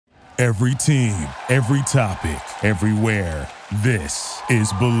Every team, every topic, everywhere. This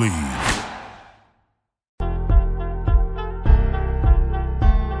is Believe.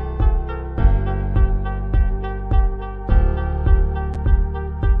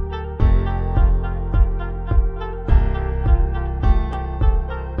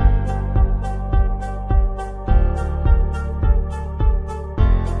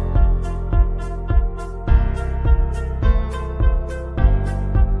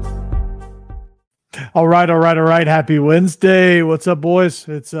 All right. Happy Wednesday. What's up, boys?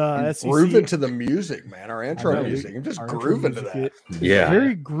 It's SEC. Grooving to the music, man. Our intro music. I'm just grooving to that. Yeah.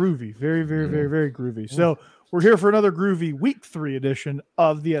 Very groovy. Very groovy. So we're here for another groovy week 3 edition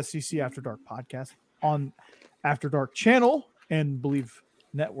of the SEC After Dark podcast on After Dark channel and Believe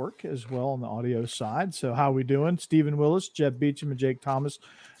Network as well on the audio side. So how we doing? Stephen Willis, Jeb Beecham, and Jake Thomas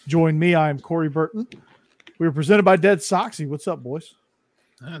join me. I am Corey Burton. We are presented by DeadSoxy. What's up, boys?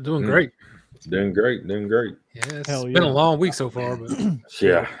 Doing great. Doing great. Yeah, it's been a long week so far, but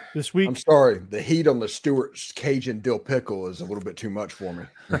yeah. This week, I'm sorry, the heat on the Stuart's Cajun Dill Pickle is a little bit too much for me.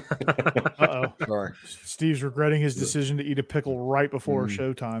 Uh-oh. Sorry. Steve's regretting his decision to eat a pickle right before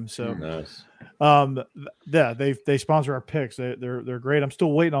showtime. So, Nice. Yeah, they sponsor our picks. They're great. I'm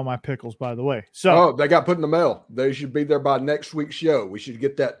still waiting on my pickles, by the way. So, they got put in the mail. They should be there by next week's show. We should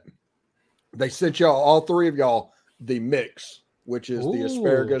get that. They sent y'all, all three of y'all, the mix, which is the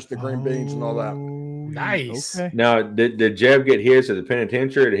asparagus, the green beans, and all that. Nice. Okay. Now, did Jeb get his to the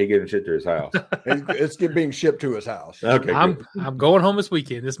penitentiary, or did he get him shipped to his house? It's being shipped to his house. Okay, I'm going home this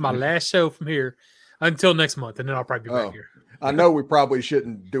weekend. This is my last show from here until next month, and then I'll probably be back here. I know we probably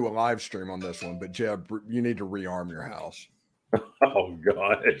shouldn't do a live stream on this one, but Jeb, you need to rearm your house. Oh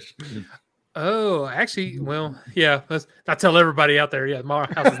gosh. Oh, actually, well, yeah. I tell everybody out there, yeah, my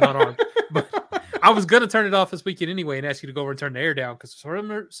house is not armed. But I was going to turn it off this weekend anyway and ask you to go over and turn the air down because for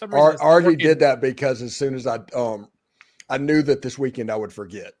some reason Artie did that because as soon as I knew that this weekend I would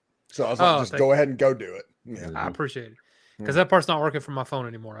forget. So I was like, just go ahead and go do it. Yeah. I appreciate it because that part's not working from my phone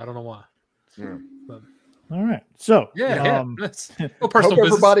anymore. I don't know why. But, all right. So, that's hope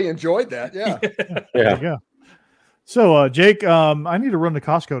everybody enjoyed that. Yeah. There you go. So, Jake, I need to run to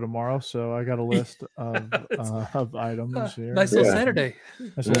Costco tomorrow, so I got a list of items here. Nice little Saturday.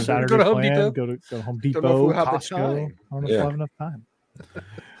 Nice little Saturday Go to Home plan. Depot. Go to Home Depot, Don't know if we'll have the Costco. I time. don't know if we'll have enough time.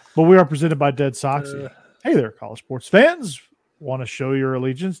 But we are presented by DeadSoxy. Hey there, college sports fans. Want to show your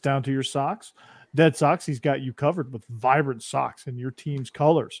allegiance down to your socks? DeadSoxy's got you covered with vibrant socks in your team's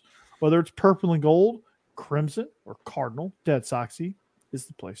colors. Whether it's purple and gold, crimson, or cardinal, DeadSoxy is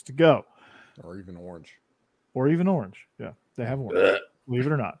the place to go. Or even orange. Yeah, they have orange. Believe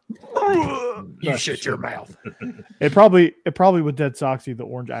it or not. You shut your mouth. It probably with DeadSoxy, the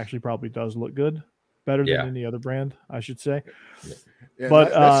orange actually probably does look good. Better than any other brand, I should say. Yeah, but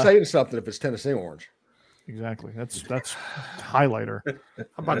that's saying something if it's Tennessee orange. Exactly. That's highlighter.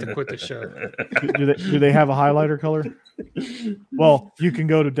 I'm about to quit the show. Do they have a highlighter color? Well, you can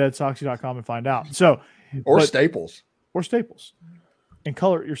go to deadsoxy.com and find out. Staples. And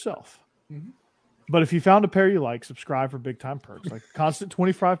color it yourself. Mm-hmm. But if you found a pair you like, subscribe for big time perks like constant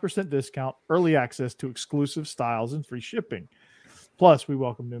 25% discount, early access to exclusive styles, and free shipping. Plus, we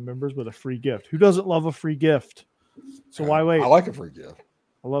welcome new members with a free gift. Who doesn't love a free gift? So why wait? I like a free gift.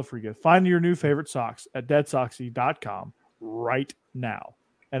 I love free gift. Find your new favorite socks at deadsoxy.com right now.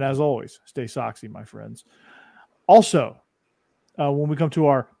 And as always, stay soxy, my friends. Also, when we come to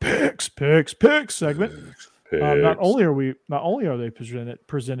our picks segment, not only are they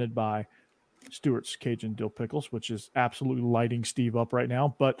presented by Stuart's Cajun Dill Pickles, which is absolutely lighting Steve up right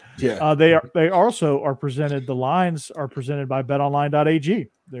now, but they also are presented. The lines are presented by Betonline.ag.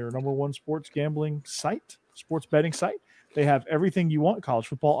 They're number one sports betting site. They have everything you want. College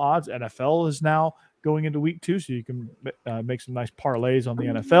football odds. NFL is now going into week 2, so you can make some nice parlays on the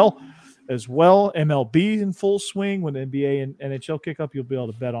NFL as well. MLB in full swing. When the NBA and NHL kick up, you'll be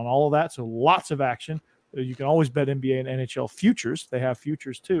able to bet on all of that. So lots of action. You can always bet NBA and NHL futures. They have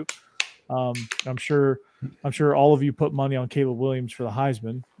futures too. I'm sure all of you put money on Caleb Williams for the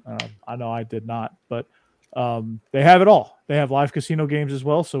Heisman. I know I did not, but they have it all. They have live casino games as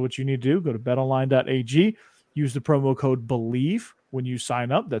well. So what you need to do, go to betonline.ag, use the promo code BELIEVE when you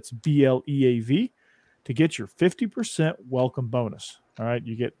sign up. That's BLEAV to get your 50% welcome bonus. All right.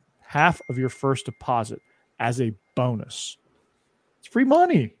 You get half of your first deposit as a bonus. It's free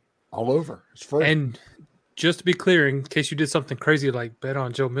money all over. It's free. And just to be clear, in case you did something crazy like bet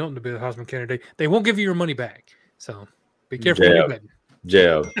on Joe Milton to be the Heisman candidate, they won't give you your money back. So be careful when you're betting.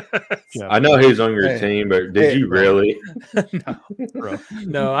 Jeb. I know he's on your team, but did you really?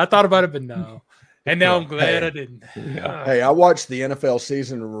 No, I thought about it, but no. And now I'm glad I didn't. Yeah. Hey, I watched the NFL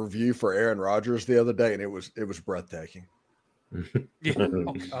season review for Aaron Rodgers the other day, and it was breathtaking. Yeah.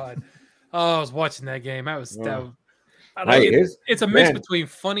 Oh God. Oh, I was watching that game. That was Hey, it's a mix between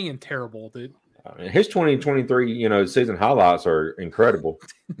funny and terrible, dude. I mean, his 2023, season highlights are incredible.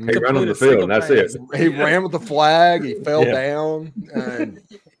 He ran on Completed the a field, single and that's pass. it. He ran with the flag. He fell down. And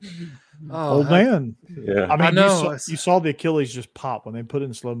Old man. Yeah. I mean, I know. you saw the Achilles just pop when they put it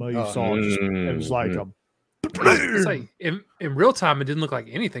in slow mo. You saw it. It was like a. It's like in real time, it didn't look like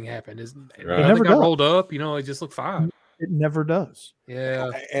anything happened. Right. Nothing never got does. rolled up. It just looked fine. It never does.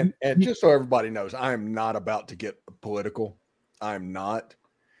 Yeah. and just so everybody knows, I am not about to get political. I'm not.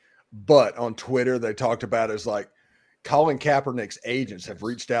 But on Twitter, they talked about it as like Colin Kaepernick's agents have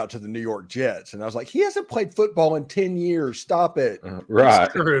reached out to the New York Jets. And I was like, he hasn't played football in 10 years. Stop it. Right.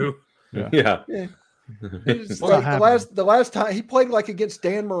 It's true. Yeah. It's like the last time he played like against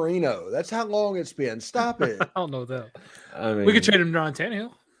Dan Marino. That's how long it's been. Stop it. I don't know that. I mean, We could trade him to Ryan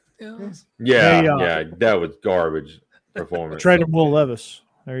Tannehill. Yeah. yeah, that was garbage performance. Trade him Will Levis.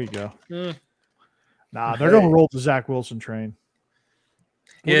 There you go. Nah, they're going to roll the Zach Wilson train.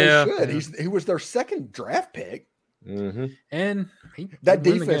 Well, Yeah. they should. He was their second draft pick. Mm-hmm. And That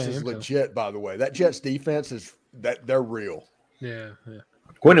he won the defense game, is so- legit, by the way. That Jets defense is that they're real. Yeah.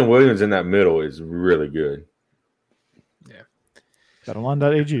 Quentin Williams in that middle is really good.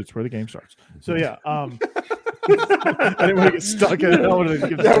 Betonline.ag. It's where the game starts. So yeah, I didn't want to get stuck in it. I wanted to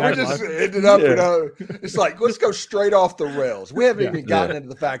give Yeah, the we just tagline. ended up. It's like let's go straight off the rails. We haven't even gotten into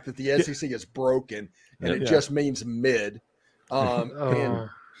the fact that the SEC is broken and it just means mid.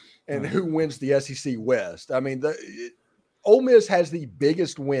 And who wins the SEC West? I mean, Ole Miss has the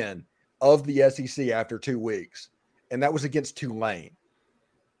biggest win of the SEC after 2 weeks, and that was against Tulane.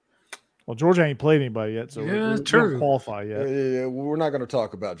 Well, Georgia ain't played anybody yet, so Yeah, we true. don't qualify yet. We're not going to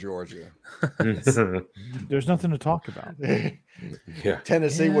talk about Georgia. There's nothing to talk about. Yeah.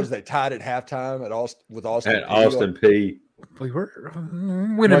 Tennessee was they tied at halftime with Austin. At Austin P. We were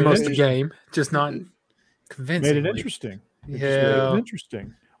winning most of the game, just not convincing. Made it interesting. It just made Yeah. it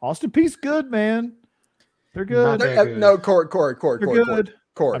interesting. Austin Peay's good, man. They're good. Not that good. No, Corey. They're good.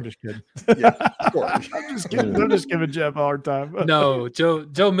 Corey. I'm just kidding. Yeah, Corey. I'm just kidding. I'm just giving Jeff a hard time. No,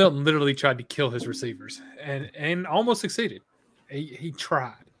 Joe Milton literally tried to kill his receivers and almost succeeded. He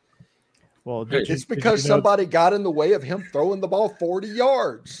tried. Well, It's because somebody got in the way of him throwing the ball 40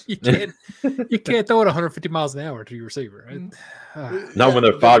 yards. You can't throw it 150 miles an hour to your receiver. Not when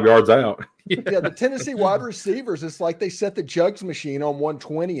they're 5 yards out. Yeah, the Tennessee wide receivers, it's like they set the jugs machine on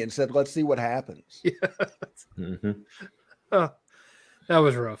 120 and said, let's see what happens. Mm-hmm. That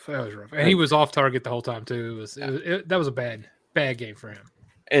was rough. And he was off target the whole time too. That was a bad game for him.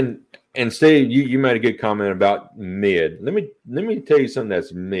 And Steve, you made a good comment about mid. Let me tell you something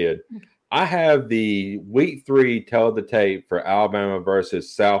that's mid. I have the week 3 tell of the tape for Alabama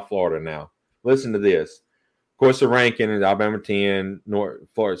versus South Florida now. Listen to this. Of course, the ranking is Alabama 10,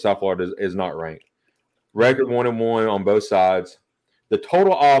 South Florida is not ranked. Record 1-1 on both sides. The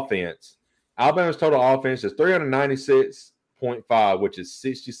total offense, Alabama's total offense is 396.5, which is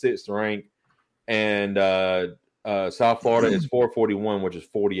 66th ranked, and South Florida is 441, which is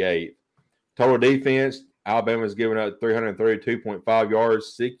 48th. Total defense, Alabama's giving up 332.5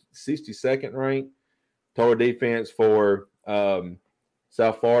 yards, 62nd ranked. Total defense for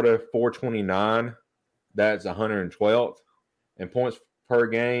South Florida, 429. That's 112th. And points per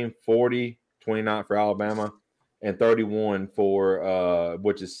game, 40, 29 for Alabama, and 31 for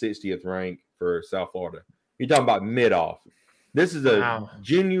which is 60th ranked for South Florida. You're talking about mid-off. This is a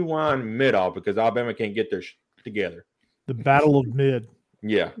genuine mid-off because Alabama can't get their together. The battle of mid.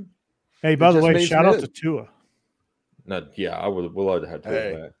 Yeah. Hey, by the just way, means shout out mid. to Tua. No, yeah, I would love to have Tua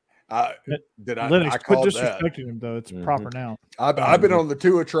back. Lennox, I quit called that. disrespecting him, though. It's proper now. I've been on the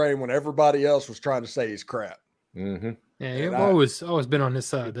Tua train when everybody else was trying to say he's crap. Mm-hmm. Yeah, you've always been on this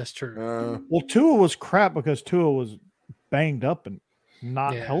side. That's true. Well, Tua was crap because Tua was banged up and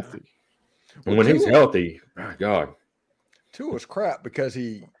not healthy. And when he's healthy, my God. Tua was crap because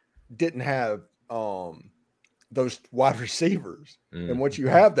he didn't have those wide receivers. And once you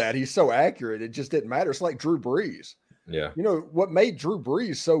have that, he's so accurate, it just didn't matter. It's like Drew Brees. Yeah. You know, what made Drew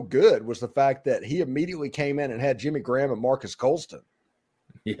Brees so good was the fact that he immediately came in and had Jimmy Graham and Marcus Colston.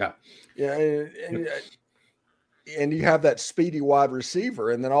 Yeah. Yeah. And you have that speedy wide receiver,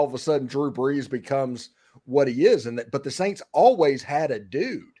 and then all of a sudden Drew Brees becomes what he is. But the Saints always had a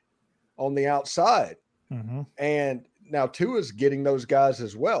dude on the outside. Mm-hmm. And now Tua's getting those guys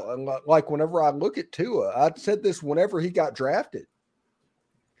as well. And like whenever I look at Tua, I said this whenever he got drafted.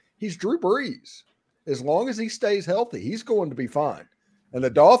 He's Drew Brees. As long as he stays healthy, he's going to be fine. And the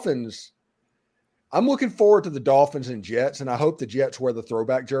Dolphins, I'm looking forward to the Dolphins and Jets, and I hope the Jets wear the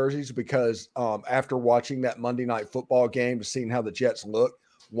throwback jerseys because after watching that Monday Night Football game to seeing how the Jets look,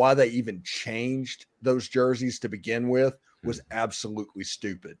 why they even changed those jerseys to begin with was absolutely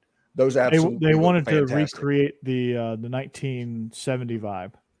stupid. Those absolutely they wanted to fantastic. recreate the 1970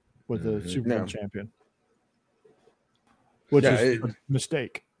 vibe with the Super Bowl champion, which is a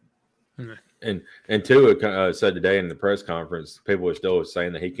mistake. And Tua said today in the press conference, people are still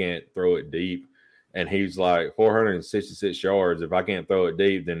saying that he can't throw it deep. And he's like 466 yards. If I can't throw it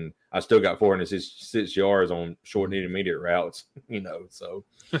deep, then I still got 466 yards on short and intermediate routes, so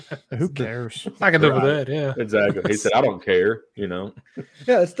who cares? I can live with that. Yeah, exactly. He said, I don't care, Yeah,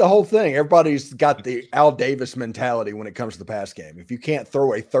 it's the whole thing. Everybody's got the Al Davis mentality when it comes to the pass game. If you can't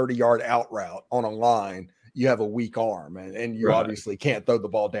throw a 30-yard out route on a line, you have a weak arm and you obviously can't throw the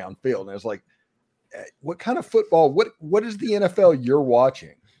ball downfield. And it's like, what kind of football? What is the NFL you're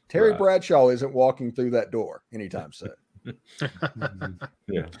watching? Terry Bradshaw isn't walking through that door anytime soon.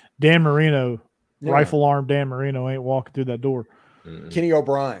 Yeah. Dan Marino, rifle arm Dan Marino ain't walking through that door. Kenny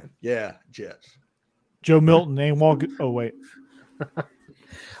O'Brien. Yeah, Jets. Joe Milton ain't walking. Oh, wait.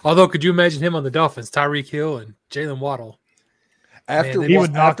 Although, could you imagine him on the Dolphins, Tyreek Hill and Jalen Waddle? He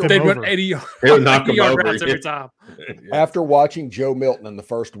would knock them they'd over. run 80 yards over. routes every time. After watching Joe Milton in the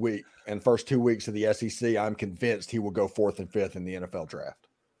first 2 weeks of the SEC, I'm convinced he will go 4th and 5th in the NFL draft.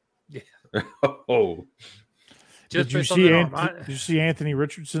 Yeah. Oh. Did you see Anthony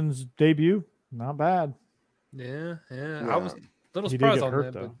Richardson's debut? Not bad. Yeah. I was a little surprised on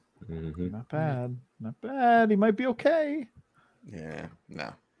that. Though. Not bad. Not bad. He might be okay. Yeah.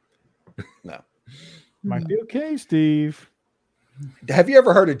 No. Might be okay, Steve. Have you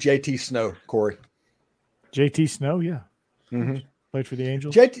ever heard of JT Snow, Corey? JT Snow, yeah. Mm-hmm. Played for the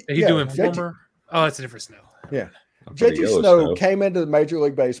Angels. Doing former? Oh, that's a different Snow. Yeah. JT Snow came into the Major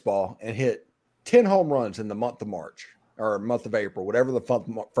League Baseball and hit 10 home runs in the month of March or month of April, whatever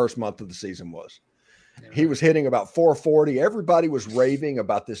the first month of the season was. He was hitting about 440. Everybody was raving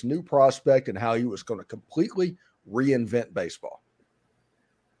about this new prospect and how he was going to completely reinvent baseball.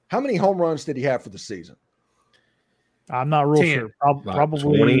 How many home runs did he have for the season? I'm not real 10. sure.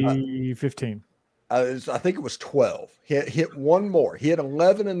 Probably 15. I think it was 12. He hit one more. He hit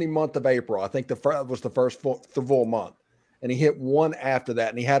 11 in the month of April. I think was the first full month. And he hit one after that.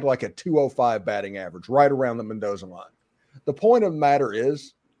 And he had like a 205 batting average right around the Mendoza line. The point of the matter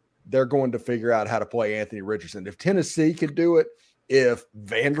is they're going to figure out how to play Anthony Richardson. If Tennessee can do it, if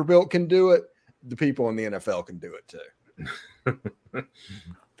Vanderbilt can do it, the people in the NFL can do it too.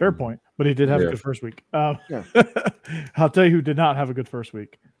 Fair point. But he did have a good first week. I'll tell you who did not have a good first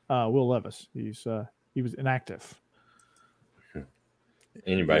week. Will Levis. He was inactive.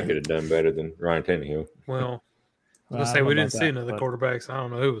 Anybody could have done better than Ryan Tannehill. Well, I was going to say we didn't see another quarterback, so I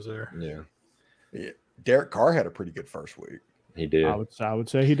don't know who was there. Yeah. Derek Carr had a pretty good first week. He did. I would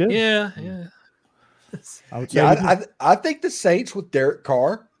say he did. Yeah. I would say I think the Saints with Derek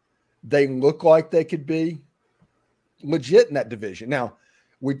Carr, they look like they could be legit in that division. Now,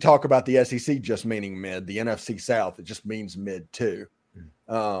 we talk about the SEC just meaning mid, the NFC South, it just means mid too.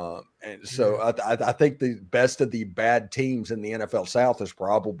 And so I think the best of the bad teams in the NFL South is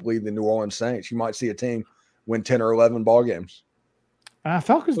probably the New Orleans Saints. You might see a team win 10 or 11 ball games.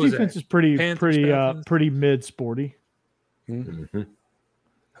 Falcons defense is pretty mid sporty. Mm-hmm.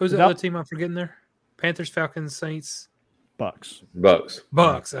 Who's the other team I'm forgetting there? Panthers, Falcons, Saints, Bucks. Oh,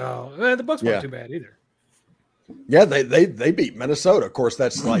 the Bucks weren't too bad either. Yeah, they beat Minnesota. Of course,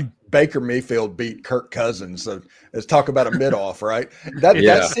 that's like Baker Mayfield beat Kirk Cousins. So let's talk about a mid-off, right?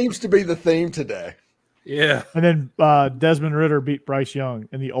 That seems to be the theme today. Yeah. And then Desmond Ridder beat Bryce Young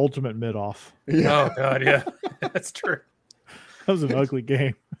in the ultimate mid-off. Yeah. Oh, God, yeah. That's true. That was an ugly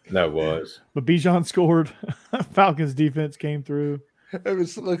game. That was. But Bijan scored. Falcons defense came through. It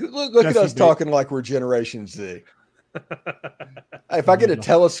was look at us talking like we're Generation Z. If I get a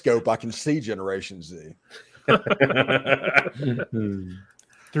telescope, I can see Generation Z.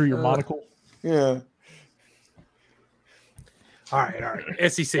 Through your monocle. Yeah. All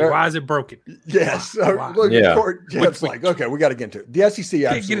right. SEC, why is it broken? Yes. Why? Look, Jeff's like, okay, we got to get into it. The SEC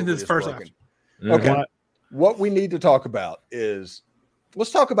absolutely get into this first broken. option. Okay. What we need to talk about is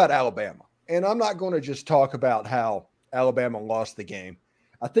let's talk about Alabama. And I'm not going to just talk about how Alabama lost the game.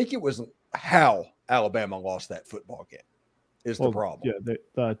 I think it was how Alabama lost that football game is the problem.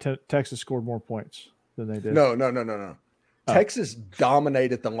 Yeah, Texas scored more points than they did. No. Texas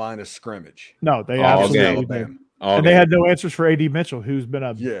dominated the line of scrimmage. No, they absolutely did. And they had no answers for A.D. Mitchell, who's been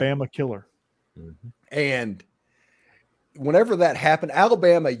a Bama killer. And whenever that happened,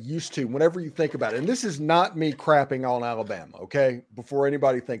 Alabama used to, whenever you think about it, and this is not me crapping on Alabama, okay? Before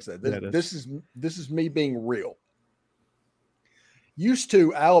anybody thinks that. This is me being real. Used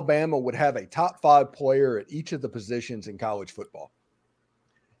to, Alabama would have a top 5 player at each of the positions in college football.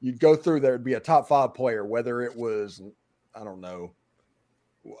 You'd go through, there'd be a top 5 player, whether it was, I don't know,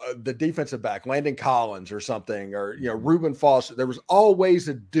 the defensive back, Landon Collins or something, or, Reuben Foster. There was always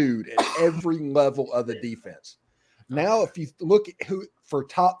a dude at every level of the defense. Now, if you look at who for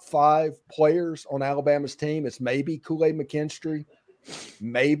top 5 players on Alabama's team, it's maybe Kool-Aid McKinstry,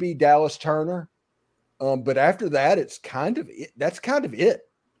 maybe Dallas Turner. But after that, it's kind of it. That's kind of it.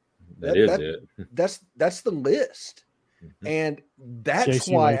 That's the list. And that's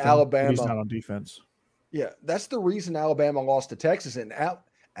JC why Latham, Alabama. He's not on defense. Yeah, that's the reason Alabama lost to Texas. And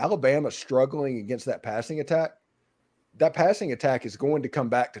Alabama struggling against that passing attack. That passing attack is going to come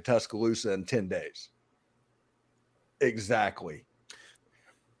back to Tuscaloosa in 10 days. Exactly.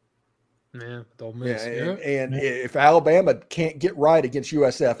 Yeah, don't miss. And if Alabama can't get right against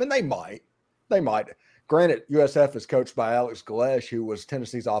USF, and they might. Granted, USF is coached by Alex Galesh, who was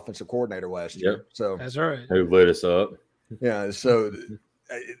Tennessee's offensive coordinator last year. So that's right. Who lit us up? Yeah, so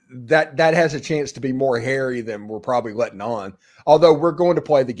that has a chance to be more hairy than we're probably letting on. Although we're going to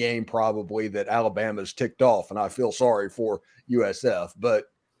play the game probably that Alabama's ticked off, and I feel sorry for USF. But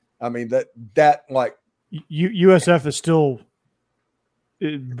I mean that like USF is still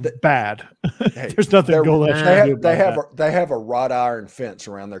bad. There's nothing Galesh can do about they have a wrought iron fence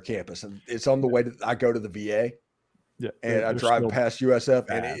around their campus, and it's on the way to. I go to the VA, and I drive past USF,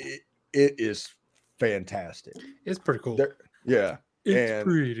 and it is fantastic. It's pretty cool. It's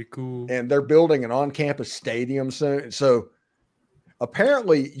pretty cool. And they're building an on-campus stadium soon. So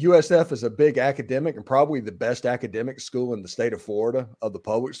apparently USF is a big academic and probably the best academic school in the state of Florida of the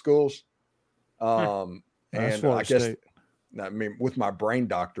public schools. And I guess, I mean, with my brain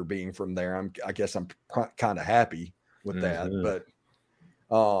doctor being from there, I guess I'm kind of happy with that. But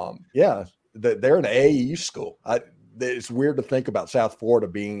they're an AAU school. It's weird to think about South Florida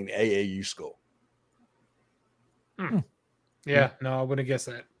being an AAU school. Yeah, no, I wouldn't guess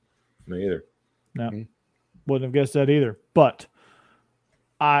that. Me either. No, wouldn't have guessed that either. But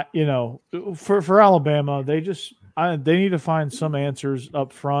for Alabama, they need to find some answers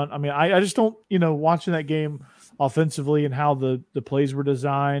up front. I mean, I just don't, watching that game offensively and how the plays were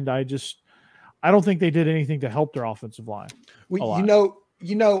designed, I don't think they did anything to help their offensive line.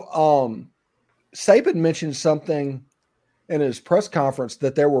 Saban mentioned something in his press conference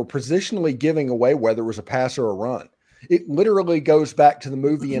that they were positionally giving away whether it was a pass or a run. It literally goes back to the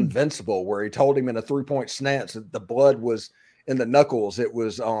movie Invincible, where he told him in a 3-point stance that the blood was in the knuckles. It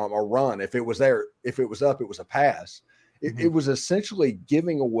was a run. If it was there, if it was up, it was a pass. It was essentially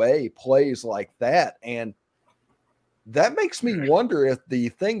giving away plays like that. And that makes me wonder if the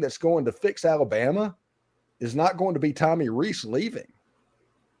thing that's going to fix Alabama is not going to be Tommy Rees leaving.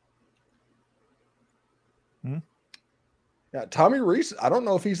 Yeah, Tommy Rees, I don't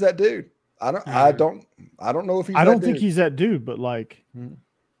know if he's that dude. I don't know if he's I don't think he's that dude, but I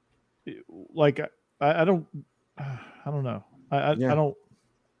don't know.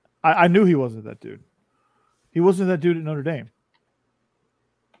 I knew he wasn't that dude. He wasn't that dude at Notre Dame.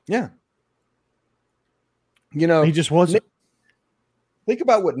 Yeah. He just wasn't. Think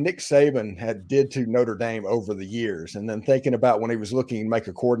about what Nick Saban did to Notre Dame over the years, and then thinking about when he was looking to make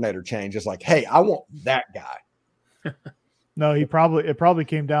a coordinator change, it's like, hey, I want that guy. No, it probably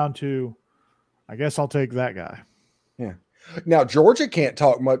came down to, I guess I'll take that guy. Yeah. Now Georgia can't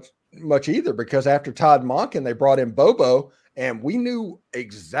talk much either, because after Todd Monken, they brought in Bobo, and we knew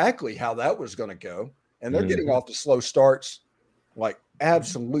exactly how that was going to go. And they're getting off to slow starts like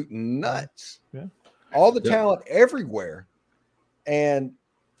absolute nuts. Yeah. All the talent everywhere. And,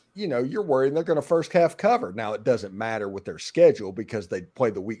 you're worried they're going to first half cover. Now, it doesn't matter with their schedule because they play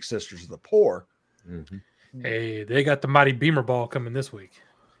the weak sisters of the poor. Hey, they got the mighty Beamer ball coming this week.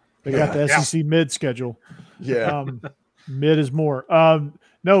 They got the SEC mid schedule. Yeah. Mid is more. Honestly,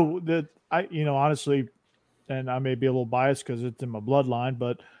 and I may be a little biased because it's in my bloodline,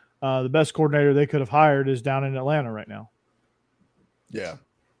 but the best coordinator they could have hired is down in Atlanta right now. Yeah.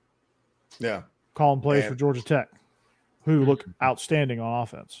 Yeah. Calling plays for Georgia Tech, who look outstanding on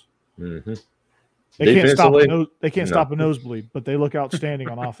offense. They can't stop a nosebleed, but they look outstanding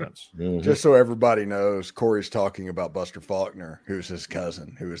on offense. Just so everybody knows, Corey's talking about Buster Faulkner, who's his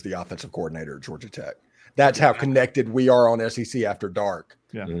cousin, who is the offensive coordinator at Georgia Tech. That's how connected we are on SEC After Dark.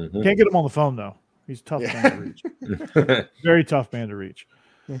 Yeah. Can't get him on the phone, though. He's a tough man to reach. Very tough man to reach.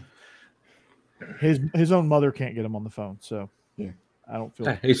 His own mother can't get him on the phone, so I don't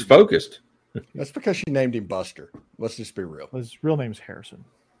feel he's focused. That's because she named him Buster. Let's just be real. His real name's Harrison.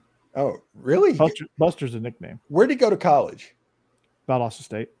 Oh, really? Buster's a nickname. Where'd he go to college? Valdosta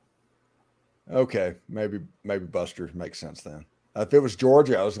State. Okay, maybe Buster makes sense then. If it was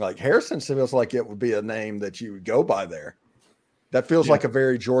Georgia, I was like, Harrison feels like it would be a name that you would go by there. That feels like a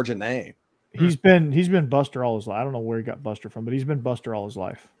very Georgia name. He's been Buster all his life. I don't know where he got Buster from, but he's been Buster all his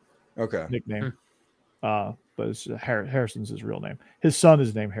life. Okay. Nickname. But it's Harrison's his real name. His son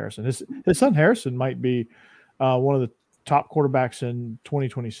is named Harrison. His son Harrison might be one of the top quarterbacks in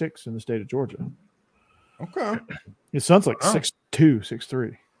 2026 in the state of Georgia. Okay. His son's like 6'2",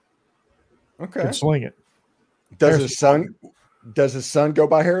 6'3". Okay. Can sling it. Does his son go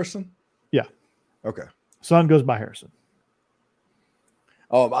by Harrison? Yeah. Okay. Son goes by Harrison.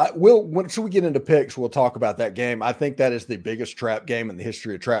 Once we get into picks, we'll talk about that game. I think that is the biggest trap game in the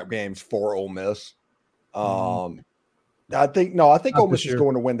history of trap games for Ole Miss. I think Ole Miss is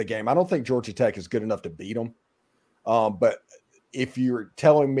going to win the game. I don't think Georgia Tech is good enough to beat them. But if you're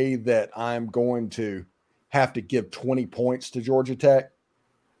telling me that I'm going to have to give 20 points to Georgia Tech,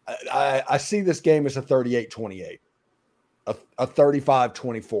 I see this game as a 38-28, a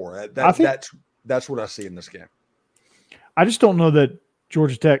 35-24. That's what I see in this game. I just don't know that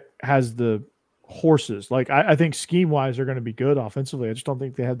Georgia Tech has the horses. Like I think scheme wise, they're going to be good offensively. I just don't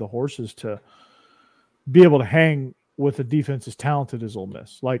think they have the horses to be able to hang with a defense as talented as Ole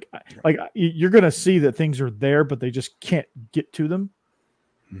Miss. Like you're going to see that things are there, but they just can't get to them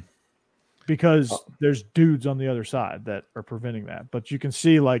because there's dudes on the other side that are preventing that. But you can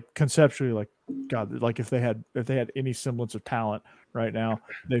see, like, conceptually, like, God, like if they had any semblance of talent right now,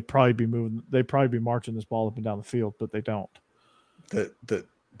 they'd probably be marching this ball up and down the field, but they don't. By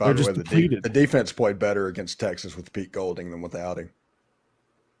the way, the defense played better against Texas with Pete Golding than without him.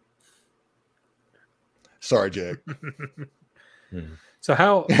 Sorry, Jake. So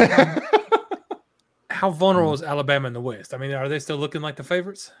how vulnerable is Alabama in the West? I mean, are they still looking like the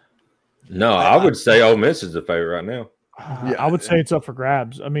favorites? No, I would say Ole Miss is the favorite right now. I would say it's up for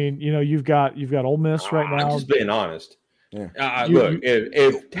grabs. I mean, you've got Ole Miss right now. I'm just being honest. Yeah. Look,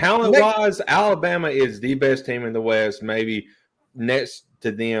 if talent-wise, Alabama is the best team in the West. Maybe next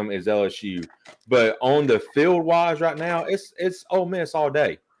to them is LSU, but on the field-wise right now, it's Ole Miss all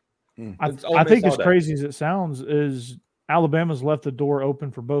day. I think as crazy as it sounds, is Alabama's left the door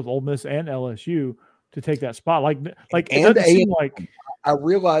open for both Ole Miss and LSU to take that spot. Like it doesn't seem like. I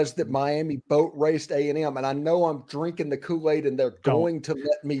realized that Miami boat raced A&M, and I know I'm drinking the Kool-Aid, and they're going to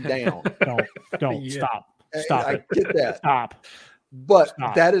let me down. Don't stop. I get that. Stop. But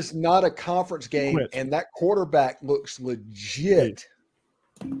that is not a conference game, and that quarterback looks legit.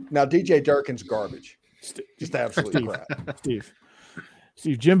 Now, DJ Durkin's garbage. Just absolute crap.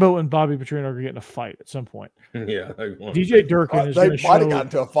 Steve, Jimbo and Bobby Petrino are going to get in a fight at some point. Yeah. DJ Durkin is going to show. They might have gotten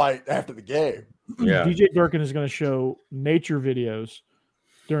into a fight after the game. Yeah. DJ Durkin is going to show nature videos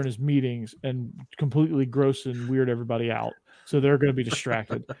during his meetings and completely gross and weird everybody out. So they're going to be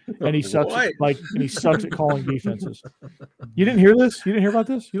distracted. And he sucks at calling defenses. You didn't hear this? You didn't hear about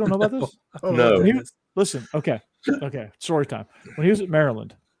this? You don't know about this? No. Listen, okay. Story time. When he was at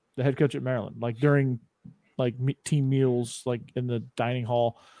Maryland, the head coach at Maryland, like during like team meals, like in the dining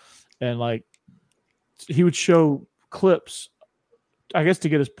hall, and like he would show clips, I guess, to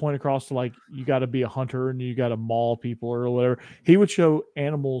get his point across to, like, you got to be a hunter and you got to maul people or whatever. He would show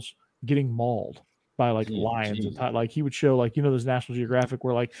animals getting mauled by like lions. And like he would show, like, those National Geographic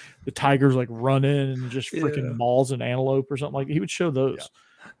where like the tigers like run in and just freaking mauls an antelope or something. Like he would show those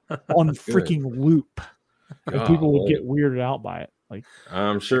on freaking loop, and people would get weirded out by it. Like,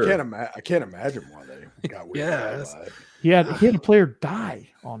 I'm sure. I can't imagine why they got weirded out by it. He had a player die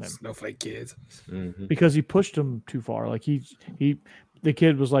on him. Snowflake kids. Because he pushed him too far. Like the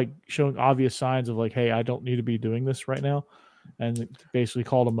kid was like showing obvious signs of like, hey, I don't need to be doing this right now, and basically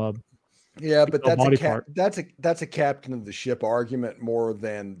called him a but that's a captain of the ship argument more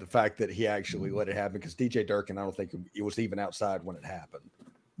than the fact that he actually let it happen. Because DJ Durkin, I don't think it was even outside when it happened.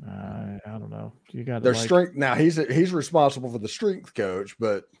 I don't know. You got their strength now. He's responsible for the strength coach,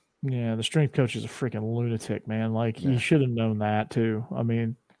 but. Yeah, the strength coach is a freaking lunatic, man. Like, he should have known that, too. I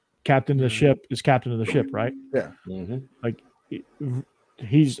mean, captain of the ship is captain of the ship, right? Yeah. Like,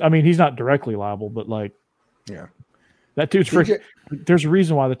 he's not directly liable, but, like, that dude's freaking. There's a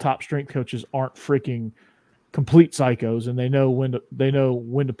reason why the top strength coaches aren't freaking complete psychos, and they know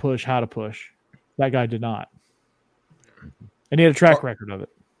when to push, how to push. That guy did not. And he had a track record of it.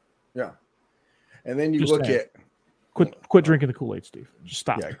 Yeah. And then you look at. Quit drinking the Kool-Aid, Steve. Just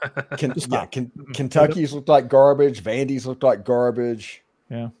stop. Kentucky's looked like garbage. Vandy's looked like garbage.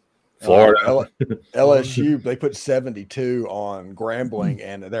 Yeah. Florida. LSU, they put 72 on Grambling,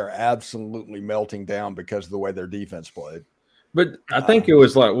 and they're absolutely melting down because of the way their defense played. But I think it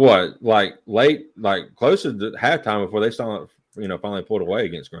was like late, like closer to halftime before they finally pulled away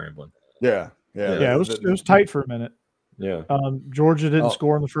against Grambling. Yeah. It was tight for a minute. Yeah. Georgia didn't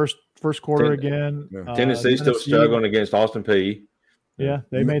score in the first quarter again. Yeah. Tennessee still struggling against Austin Peay. Yeah,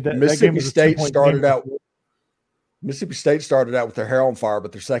 they made that. Mississippi that State started out. Mississippi State started out with their hair on fire,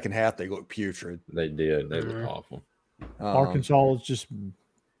 but their second half they looked putrid. They did. They looked awful. Arkansas is just.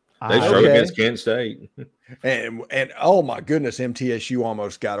 They struggled against Kent State. And oh my goodness, MTSU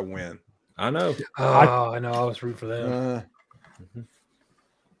almost got a win. I know. I know. I was rooting for them.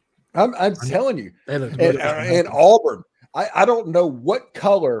 I'm telling you. And Auburn, I don't know what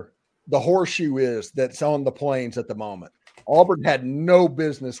color the horseshoe is that's on the plains at the moment. Auburn had no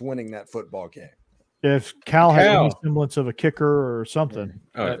business winning that football game. If Cal had any semblance of a kicker or something.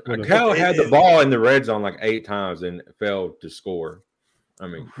 Cal had the ball in the red zone like 8 times and failed to score. I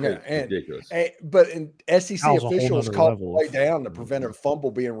mean, ridiculous. But SEC Cal's officials called the play down to prevent a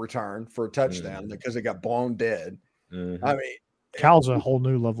fumble being returned for a touchdown because it got blown dead. Mm-hmm. I mean, Cal's a whole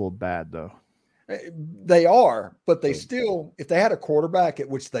new level of bad, though. They are, but they still, if they had a quarterback,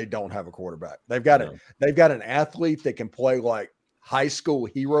 which they don't have a quarterback, they've got an athlete that can play like high school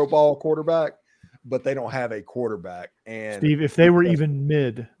hero ball quarterback, but they don't have a quarterback. And Steve, if they were even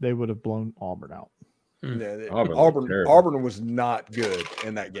mid, they would have blown Auburn out. Auburn was not good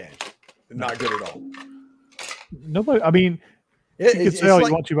in that game. Not good at all. Nobody. I mean, you could say all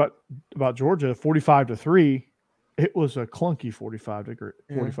you want to about Georgia, 45-3. It was a clunky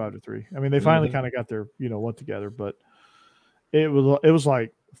 45-3. I mean, they finally kind of got their what together, but it was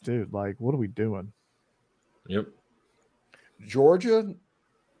like, dude, like, what are we doing? Yep. Georgia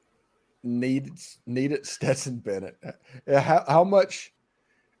needed Stetson Bennett. How much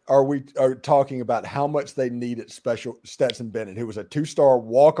are we talking about? How much they needed special Stetson Bennett, who was a 2-star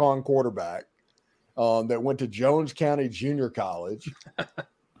walk-on quarterback that went to Jones County Junior College.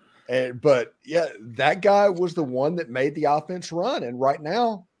 But that guy was the one that made the offense run. And right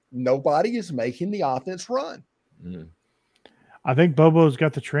now, nobody is making the offense run. Mm. I think Bobo's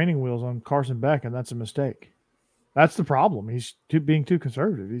got the training wheels on Carson Beck, and that's a mistake. That's the problem. He's being too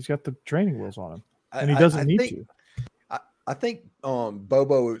conservative. He's got the training wheels on him, and he doesn't need to. I think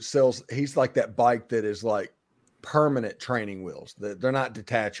Bobo sells. He's like that bike that is like permanent training wheels. They're not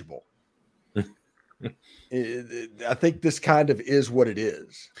detachable. I think this kind of is what it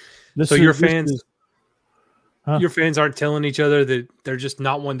is. Your fans aren't telling each other that they're just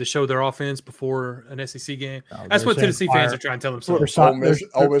not wanting to show their offense before an SEC game. No, that's what Tennessee fans are trying to tell themselves.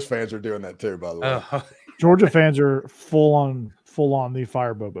 Ole Miss fans are doing that too, by the way. Georgia fans are full on the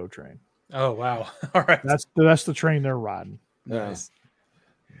fire Bobo train. Oh wow! All right, that's the train they're riding. Nice.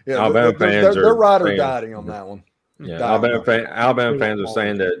 Yeah, Alabama fans they're ride or dying on that one. Yeah, Alabama fans are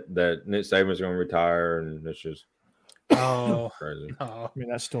saying that Nick Saban's going to retire, and it's just crazy. I mean,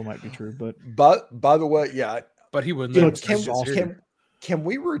 that still might be true, but by the way, but he wouldn't. Can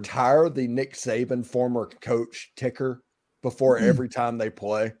we retire the Nick Saban former coach ticker before every time they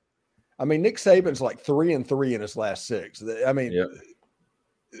play? I mean, Nick Saban's like 3-3 in his last 6. I mean,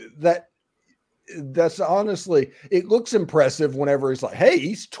 that's honestly, it looks impressive whenever he's like, hey,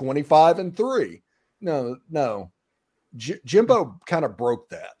 he's 25-3. No. Jimbo kind of broke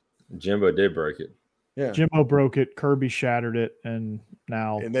that. Jimbo did break it. Yeah. Jimbo broke it. Kirby shattered it. And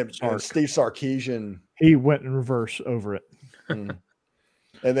now Steve Sarkisian. He went in reverse over it. And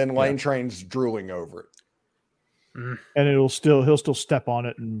then Lane Train's drooling over it. And he'll still step on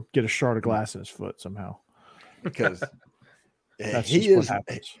it and get a shard of glass in his foot somehow. Because that's what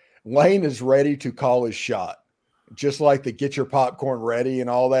happens. Lane is ready to call his shot. Just like the get your popcorn ready and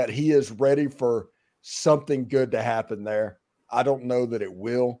all that. He is ready for something good to happen there. I don't know that it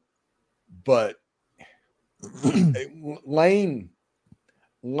will, but Lane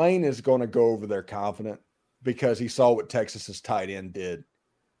is going to go over there confident because he saw what Texas's tight end did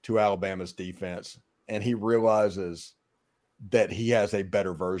to Alabama's defense, and he realizes that he has a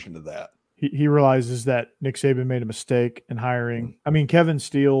better version of that. He realizes that Nick Saban made a mistake in hiring. I mean, Kevin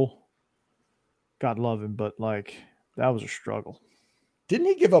Steele, God love him, but like that was a struggle. Didn't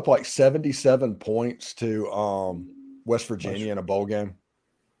he give up like 77 points to West Virginia in a bowl game?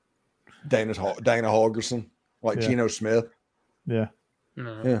 Dana Holgerson, like Geno Smith. Yeah.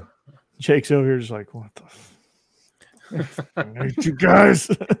 No. Yeah. Jake's over here just like, what the I hate you guys.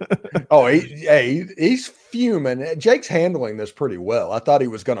 He's fuming. Jake's handling this pretty well. I thought he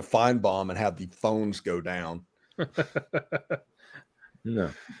was going to find bomb and have the phones go down.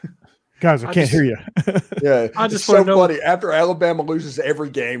 No. Guys, I can't hear you. Yeah, I it's just so wanna know- funny. After Alabama loses every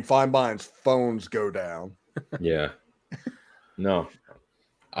game, Fine Mine's phones go down. Yeah. No.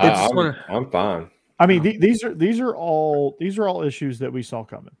 just wanna- I'm fine. I mean, these are all issues that we saw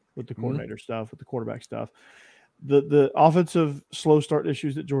coming with the coordinator stuff, with the quarterback stuff. The offensive slow start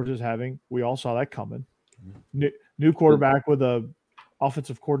issues that Georgia's having, we all saw that coming. New quarterback with a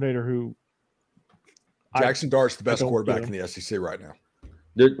offensive coordinator who Jackson Dart's the best don't quarterback get in the SEC right now.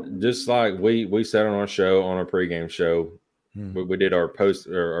 Just like we said on our show, on our pregame show, we did our post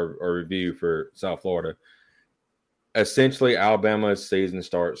or our review for South Florida. Essentially, Alabama's season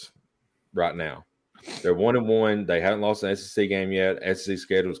starts right now. They're 1-1. They haven't lost an SEC game yet. SEC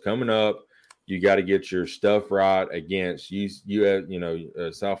schedule's coming up. You got to get your stuff right against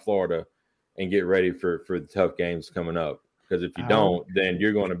South Florida, and get ready for the tough games coming up. Because if you don't, then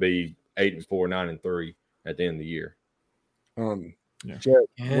you're going to be 8-4, 9-3 at the end of the year. Jed,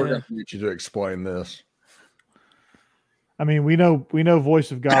 we're going to need you to explain this. I mean, we know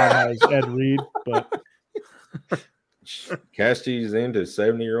Voice of God has Ed Reed, but Cassidy's into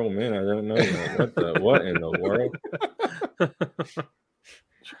 70-year-old men. I don't know what in the world.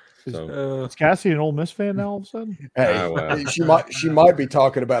 is Cassie an Ole Miss fan now all of a sudden? Hey, wow. she might be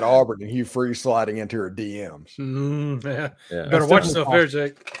talking about Auburn and Hugh Freeze sliding into her DMs. Yeah. Better watch yourself there,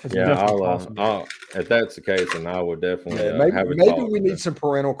 Jake. I'll if that's the case, then I would definitely maybe we need some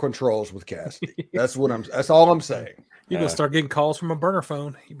parental controls with Cassidy. That's all I'm saying. You're gonna start getting calls from a burner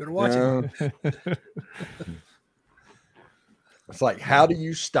phone. You better watch it. It's like, how do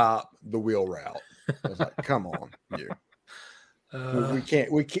you stop the wheel route? I was like, come on, you.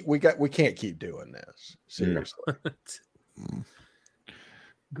 We can't keep doing this. Seriously.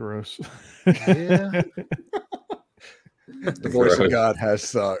 Gross. Yeah. The voice of God has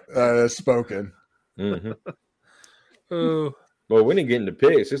spoken. Mm-hmm. Oh. Well, we didn't get into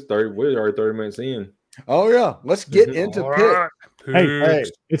picks. We're already 30 minutes in. Oh yeah, let's get into pick. Hey,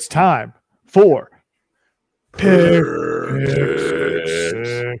 it's time for picks.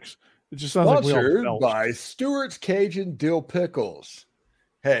 It just sounds like we all Sponsored belched. by Stuart's Cajun Dill Pickles.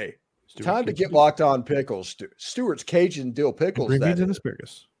 Hey, Stuart's time to Cajun get locked on pickles. Stuart's Cajun Dill Pickles. Green that beans and is.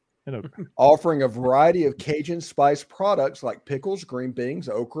 asparagus. Offering a variety of Cajun spice products like pickles, green beans,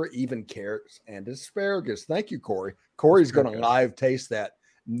 okra, even carrots, and asparagus. Thank you, Corey. Corey's going to live taste that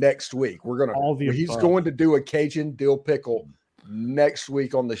next week. He's going to do a Cajun dill pickle next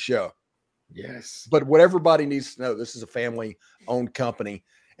week on the show. Yes. But what everybody needs to know, this is a family-owned company,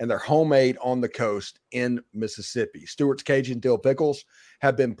 and they're homemade on the coast in Mississippi. Stuart's Cajun Dill Pickles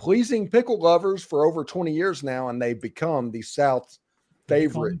have been pleasing pickle lovers for over 20 years now, and they've become the South's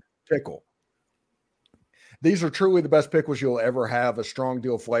favorite pickle. These are truly the best pickles you'll ever have. A strong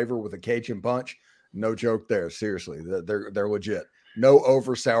dill flavor with a Cajun punch. No joke there. Seriously, they're legit. No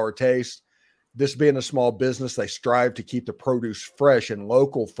over sour taste. This being a small business, they strive to keep the produce fresh and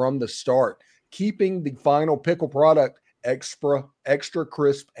local from the start, keeping the final pickle product extra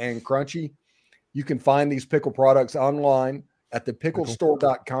crisp and crunchy. You can find these pickle products online at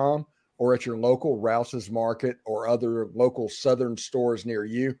thepicklestore.com or at your local Rouse's Market or other local southern stores near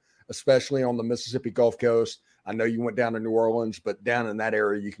you, especially on the Mississippi Gulf Coast. I know you went down to New Orleans, but down in that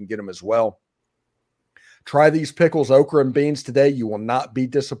area, you can get them as well. Try these pickles, okra, and beans today. You will not be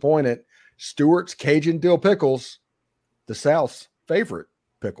disappointed. Stuart's Cajun Dill Pickles, the South's favorite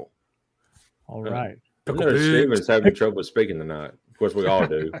pickle. All right. Steven's having trouble speaking tonight. Of course, we all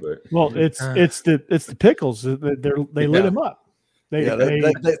do. But Well, it's the pickles. They lit him up. They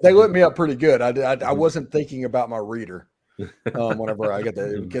lit me up pretty good. I wasn't thinking about my reader whenever I get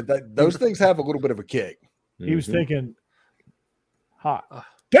that. Those things have a little bit of a kick. He was thinking, hot.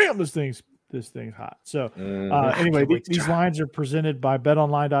 Damn, this thing's hot. So anyway, these lines are presented by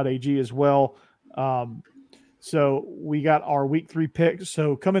betonline.ag as well. So we got our week 3 picks.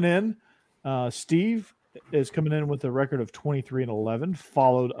 So coming in, Steve is coming in with a record of 23-11,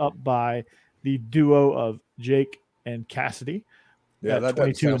 followed up by the duo of Jake and Cassidy. Yeah, that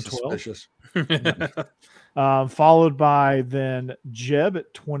 22 and 12. Suspicious. Followed by then Jeb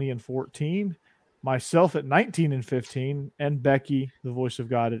at 20 and 14, myself at 19 and 15, and Becky, the voice of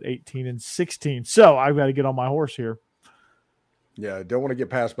God, at 18 and 16. So I've got to get on my horse here. Yeah, don't want to get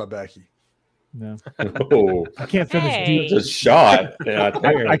passed by Becky. No, oh, I can't finish. it's a shot.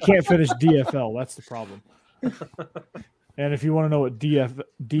 I can't finish DFL. That's the problem. And if you want to know what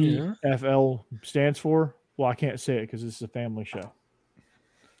DFL stands for, well, I can't say it because this is a family show.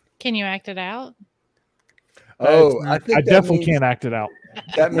 Can you act it out? Oh, I definitely can't act it out.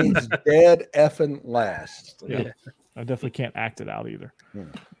 That means dead effing last. Yeah, I definitely can't act it out either.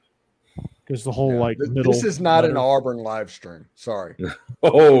 Because the whole middle. This is not an letter. Auburn live stream. Sorry.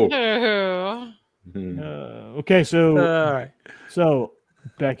 Oh, Okay, so All right. so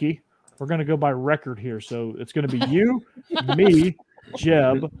Becky, we're gonna go by record here. So it's gonna be you, me,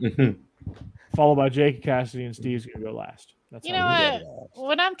 Jeb, followed by Jake Cassidy, and Steve's gonna go last. That's You how know we do what?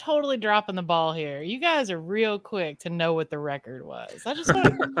 When I'm totally dropping the ball here, you guys are real quick to know what the record was. I just want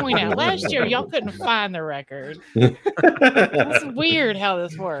to point out, last year y'all couldn't find the record. It's weird how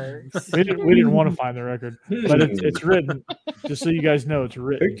this works. We didn't want to find the record, but it's written. Just so you guys know, it's Who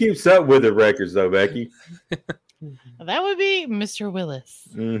written. keeps up with the records, though, Becky? That would be Mr. Willis.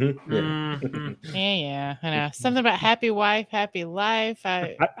 Mm-hmm. Yeah. Mhm. Yeah, I know. Something about happy wife, happy life.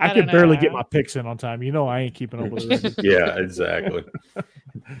 I I don't could barely know. get my picks in on time. You know, I ain't keeping up with the record. Yeah, exactly.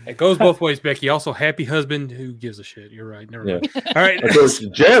 It goes both ways, Becky. Also, happy husband. Who gives a shit? You're right. Never mind. All right. Of course,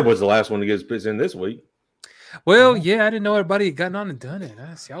 Jeb was the last one to get his picks in this week. Well, yeah, I didn't know everybody had gotten on and done it.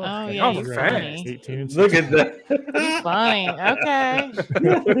 Y'all, Oh, yeah, y'all were you're fast. funny. 18 and Look at that. Funny. Okay.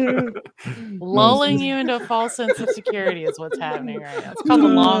 Lulling you into a false sense of security is what's happening right now. It's called the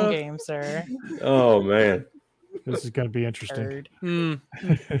long game, sir. Oh, man. This is going to be interesting. Turd.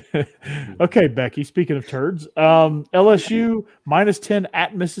 Okay, Becky. Speaking of turds, LSU -10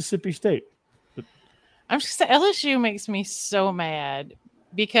 at Mississippi State. I'm just LSU makes me so mad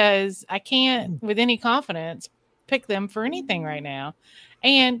because I can't, with any confidence, pick them for anything right now,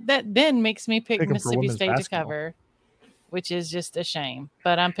 and that then makes me pick Pick 'em for Mississippi women's State to basketball. cover, which is just a shame.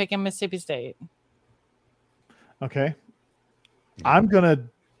 But I'm picking Mississippi State. Okay, I'm gonna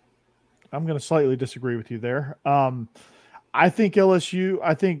slightly disagree with you there. I think LSU.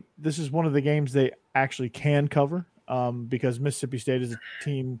 I think this is one of the games they actually can cover because Mississippi State is a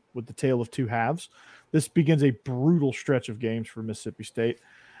team with the tale of two halves. This begins a brutal stretch of games for Mississippi State.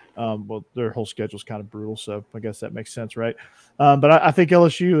 Well, their whole schedule is kind of brutal, so I guess that makes sense, right? But I think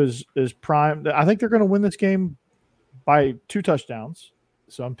LSU is primed. I think they're going to win this game by 2 touchdowns.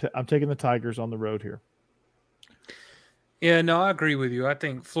 So I'm taking the Tigers on the road here. Yeah, no, I agree with you. I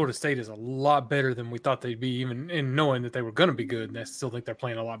think Florida State is a lot better than we thought they'd be, even in knowing that they were going to be good. And I still think they're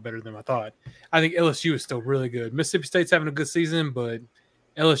playing a lot better than I thought. I think LSU is still really good. Mississippi State's having a good season, but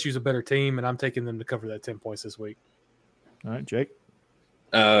LSU's a better team, and I'm taking them to cover that 10 points this week. All right, Jake.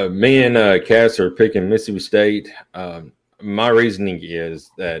 Me and Cass are picking Mississippi State. My reasoning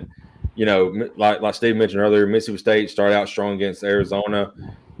is that, like Steve mentioned earlier, Mississippi State started out strong against Arizona.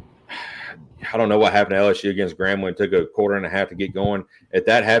 I don't know what happened to LSU against Grambling. It took a quarter and a half to get going. If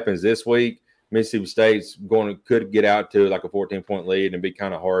that happens this week, Mississippi State's could get out to like a 14-point lead and be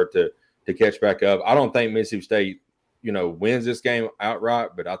kind of hard to catch back up. I don't think Mississippi State, wins this game outright,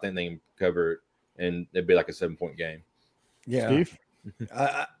 but I think they can cover it, and it'd be like a 7-point game. Yeah. Steve?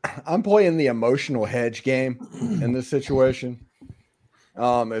 I'm playing the emotional hedge game in this situation.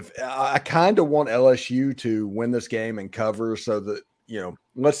 If I kind of want LSU to win this game and cover so that,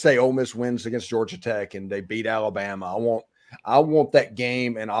 let's say Ole Miss wins against Georgia Tech and they beat Alabama. I want that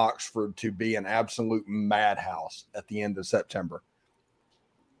game in Oxford to be an absolute madhouse at the end of September.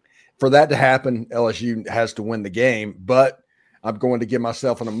 For that to happen, LSU has to win the game, but I'm going to give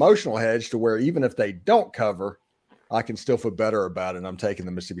myself an emotional hedge to where even if they don't cover, I can still feel better about it. And I'm taking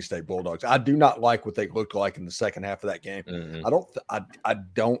the Mississippi State Bulldogs. I do not like what they looked like in the second half of that game. Mm-hmm. I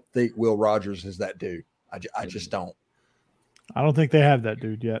don't think Will Rogers is that dude. I just don't. I don't think they have that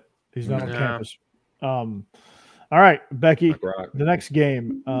dude yet. He's not on No. campus. All right, Becky. Right. The next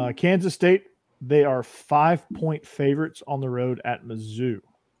game, Kansas State. They are 5-point favorites on the road at Mizzou.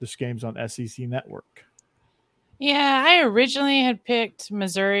 This game's on SEC Network. Yeah, I originally had picked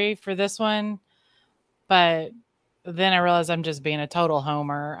Missouri for this one, but then I realized I'm just being a total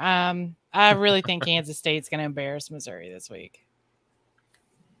homer. I really think Kansas State's going to embarrass Missouri this week.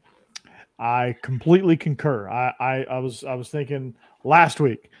 I completely concur. I was thinking last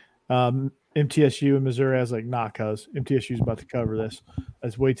week, MTSU and Missouri. I was like, nah, cuz MTSU's about to cover this.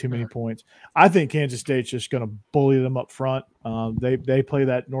 That's way too many points. I think Kansas State's just going to bully them up front. They play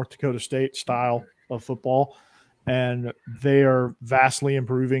that North Dakota State style of football, and they are vastly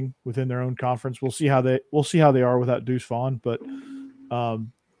improving within their own conference. We'll see how they are without Deuce Vaughn, but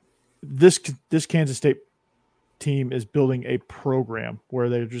this Kansas State team is building a program where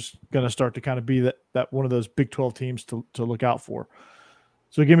they're just going to start to kind of be that one of those Big 12 teams to look out for.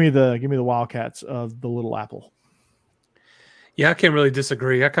 So give me the Wildcats of the Little Apple. Yeah, I can't really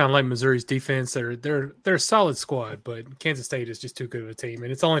disagree. I kind of like Missouri's defense. They're a solid squad, but Kansas State is just too good of a team,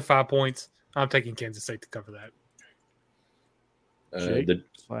 and it's only 5 points. I'm taking Kansas State to cover that. The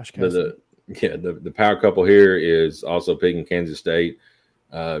power couple here is also picking Kansas State.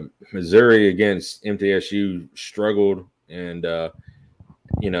 Missouri against MTSU struggled, and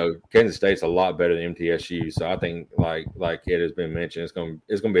Kansas State's a lot better than MTSU. So I think, like it has been mentioned,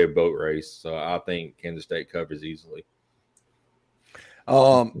 it's gonna be a boat race. So I think Kansas State covers easily.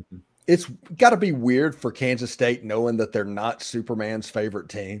 It's got to be weird for Kansas State knowing that they're not Superman's favorite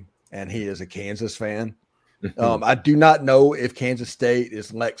team, and he is a Kansas fan. I do not know if Kansas State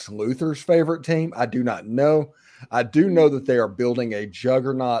is Lex Luthor's favorite team. I do not know. I do know that they are building a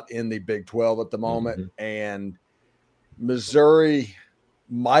juggernaut in the Big 12 at the moment, and Missouri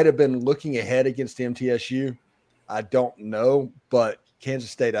might have been looking ahead against MTSU. I don't know, but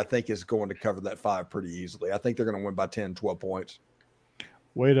Kansas State, I think, is going to cover that 5 pretty easily. I think they're going to win by 10, 12 points.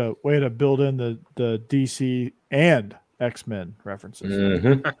 Way to build in the DC and X-Men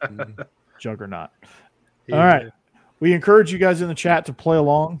references. Juggernaut. Yeah. All right. We encourage you guys in the chat to play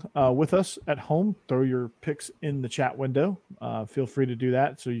along with us at home. Throw your picks in the chat window. Feel free to do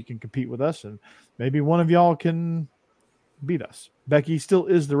that so you can compete with us, and maybe one of y'all can beat us. Becky still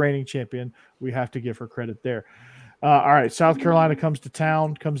is the reigning champion. We have to give her credit there. All right. South Carolina comes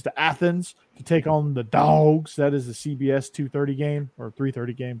to Athens to take on the Dogs. That is the CBS 2:30 game or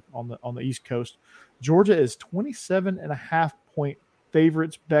 3:30 game on the East Coast. Georgia is 27.5 point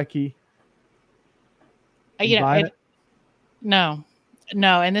favorites. Becky. No.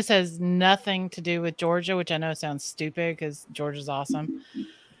 And this has nothing to do with Georgia, which I know sounds stupid because Georgia's awesome.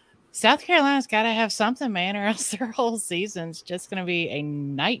 South Carolina's got to have something, man, or else their whole season's just going to be a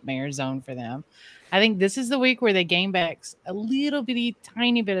nightmare zone for them. I think this is the week where they gain back a little bitty,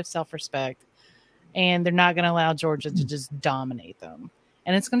 tiny bit of self-respect, and they're not going to allow Georgia to just dominate them.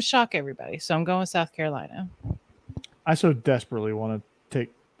 And it's going to shock everybody. So I'm going with South Carolina. I so desperately want to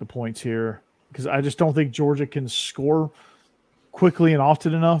take the points here because I just don't think Georgia can score quickly and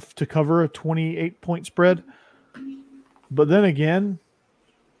often enough to cover a 28-point spread. But then again,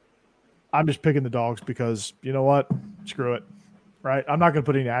 I'm just picking the Dogs because, you know what? Screw it. Right? I'm not going to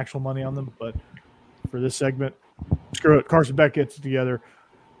put any actual money on them, but for this segment, screw it. Carson Beck gets it together,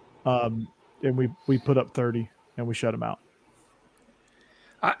 and we put up 30, and we shut them out.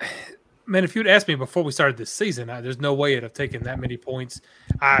 Man, if you'd asked me before we started this season, there's no way I'd have taken that many points.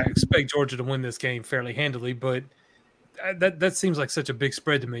 I expect Georgia to win this game fairly handily, but that seems like such a big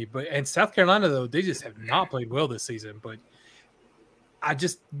spread to me. And South Carolina, though, they just have not played well this season. But I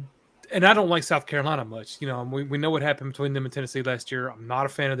don't like South Carolina much. We know what happened between them and Tennessee last year. I'm not a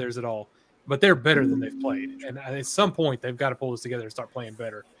fan of theirs at all. But they're better than they've played. And at some point, they've got to pull this together and start playing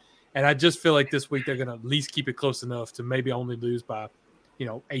better. And I just feel like this week they're going to at least keep it close enough to maybe only lose by,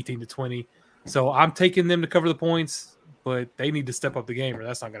 18 to 20. So I'm taking them to cover the points, but they need to step up the game or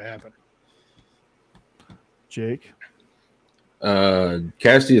that's not going to happen. Jake?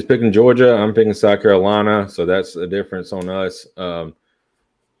 Cassidy is picking Georgia. I'm picking South Carolina. So that's a difference on us.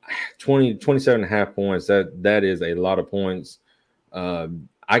 27.5 points. That is a lot of points.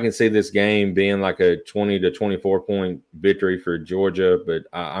 I can see this game being like a 20 to 24 point victory for Georgia, but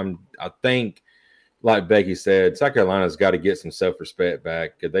I think, like Becky said, South Carolina's got to get some self-respect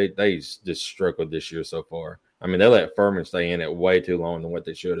back because they just struggled this year so far. I mean, they let Furman stay in it way too long than what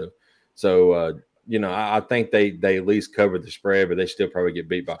they should have. So, I think they at least covered the spread, but they still probably get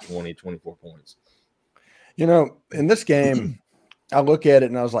beat by 20, 24 points. In this game, I look at it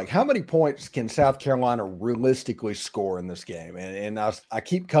and I was like, how many points can South Carolina realistically score in this game? And I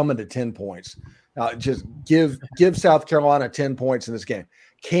keep coming to 10 points. Just give South Carolina 10 points in this game.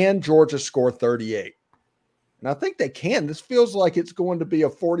 Can Georgia score 38? And I think they can. This feels like it's going to be a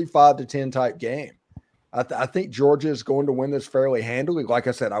 45 to 10 type game. I think Georgia is going to win this fairly handily. Like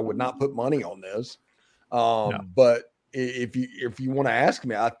I said, I would not put money on this. No. But if you want to ask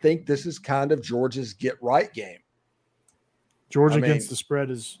me, I think this is kind of Georgia's get right game. Georgia against the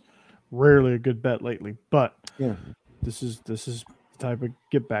spread is rarely a good bet lately, but this is the type of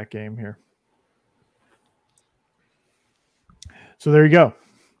get back game here. So there you go.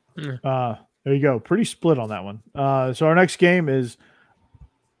 There you go. Pretty split on that one. So our next game is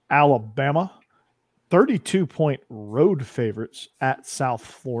Alabama, 32-point road favorites at South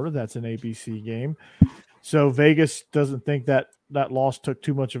Florida. That's an ABC game. So Vegas doesn't think that loss took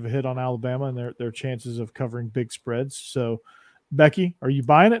too much of a hit on Alabama and their chances of covering big spreads. So Becky, are you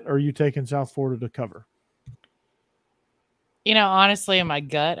buying it or are you taking South Florida to cover? Honestly, in my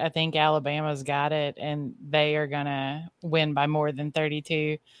gut, I think Alabama's got it and they are going to win by more than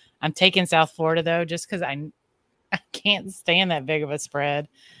 32. I'm taking South Florida, though, just because I can't stand that big of a spread.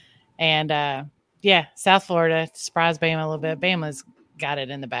 And, South Florida, surprise Bama a little bit. Bama's got it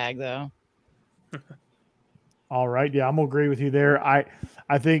in the bag, though. All right. Yeah, I'm going to agree with you there. I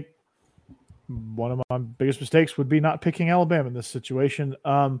think one of my biggest mistakes would be not picking Alabama in this situation.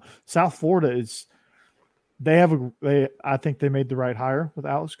 South Florida I think they made the right hire with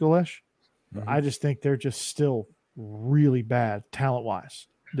Alex Golesh. Mhm. I just think they're just still really bad talent wise.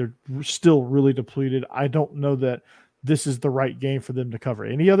 They're still really depleted. I don't know that this is the right game for them to cover.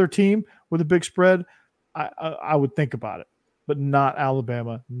 Any other team with a big spread, I would think about it, but not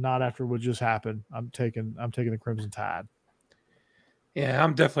Alabama. Not after what just happened. I'm taking the Crimson Tide. Yeah,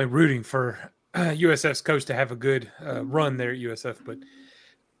 I'm definitely rooting for USF's coach to have a good run there at USF, but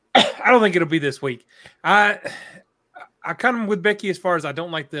I don't think it'll be this week. I kind of with Becky as far as I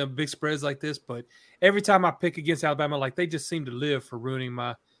don't like the big spreads like this, but every time I pick against Alabama, like they just seem to live for ruining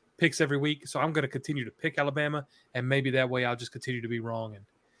my picks every week. So I'm going to continue to pick Alabama, and maybe that way I'll just continue to be wrong, and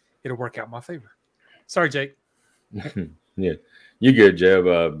it'll work out in my favor. Sorry, Jake. Yeah, you good, Jeb.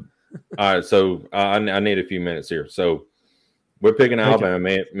 All right, so I need a few minutes here. So we're picking Alabama,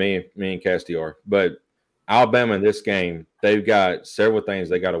 me and Casty are, but Alabama in this game, they've got several things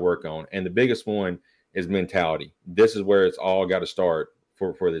they got to work on, and the biggest one is mentality. This is where it's all got to start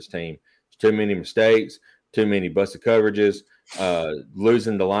for this team. Too many mistakes, too many busted coverages,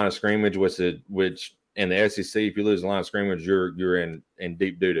 losing the line of scrimmage, which in the SEC, if you lose the line of scrimmage, you're in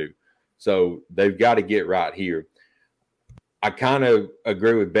deep doo-doo. So they've got to get right here. I kind of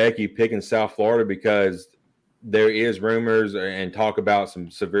agree with Becky picking South Florida because there is rumors and talk about some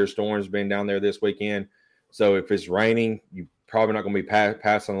severe storms being down there this weekend. So if it's raining, you're probably not going to be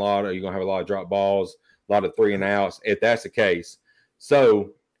passing a lot, or you're going to have a lot of drop balls, a lot of 3-and-outs, if that's the case.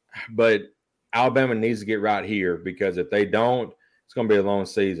 So, but Alabama needs to get right here because if they don't, it's going to be a long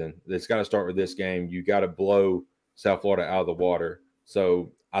season. It's got to start with this game. You got to blow South Florida out of the water.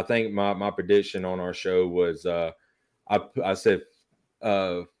 So I think my prediction on our show was I said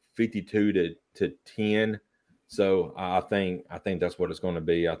 52 to 10. So I think that's what it's going to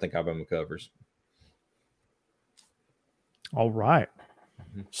be. I think Alabama covers. All right,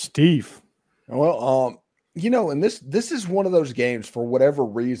 Steve. Well, and this is one of those games for whatever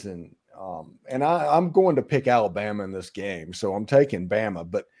reason. And I'm going to pick Alabama in this game, so I'm taking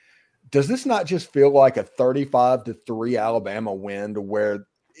Bama. But does this not just feel like a 35-3 Alabama win, to where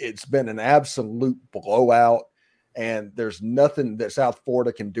it's been an absolute blowout and there's nothing that South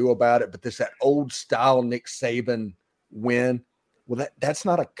Florida can do about it? But that old style Nick Saban win. Well, that's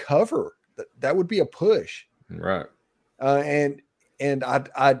not a cover. That would be a push, right? And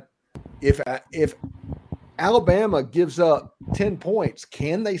if Alabama gives up 10 points,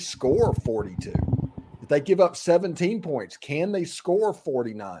 can they score 42? If they give up 17 points, can they score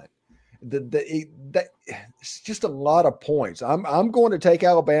 49? It's just a lot of points. I'm going to take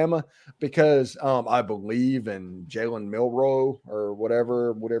Alabama because I believe in Jalen Milroe or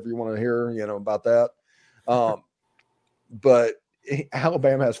whatever you want to hear, about that. But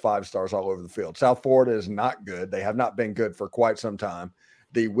Alabama has 5 stars all over the field. South Florida is not good. They have not been good for quite some time.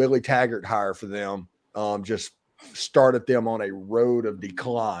 The Willie Taggart hire for them just started them on a road of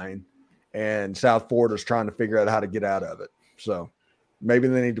decline, and South Florida is trying to figure out how to get out of it. So maybe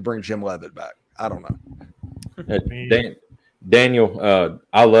they need to bring Jim Leavitt back. I don't know. Daniel,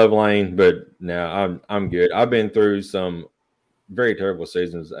 I love Lane, but no, I'm good. I've been through some very terrible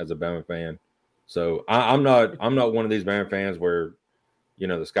seasons as a Bama fan. So I'm not one of these Bama fans where,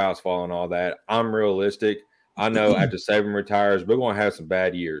 the sky's falling, all that. I'm realistic. I know after Saban retires, we're going to have some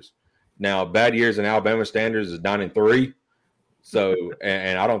bad years. Now, bad years in Alabama standards is 9-3. So,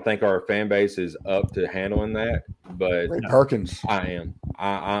 and I don't think our fan base is up to handling that. But Ray Perkins, I am.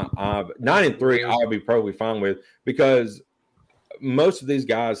 I 9-3, I'll be probably fine with, because most of these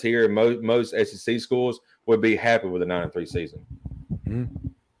guys here, most SEC schools would be happy with a 9-3 season. Mm-hmm.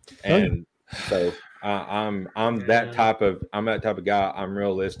 And so I'm that type of guy. I'm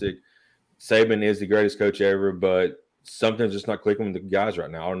realistic. Saban is the greatest coach ever, but something's just not clicking with the guys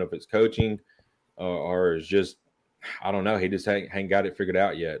right now. I don't know if it's coaching or it's just, I don't know. He just ain't got it figured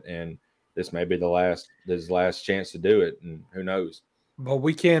out yet. And this may be his last chance to do it. And who knows? But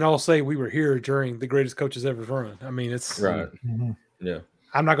we can't all say we were here during the greatest coaches ever run. I mean, it's right. Mm-hmm. Yeah.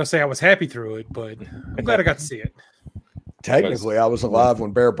 I'm not going to say I was happy through it, but I'm glad I got to see it. Technically, I was alive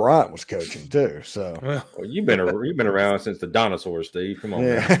when Bear Bryant was coaching too. So, well, you've been around since the dinosaurs, Steve. Come on,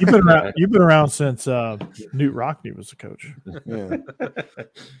 yeah. man. You've been around since Newt Rockne was a coach. Yeah,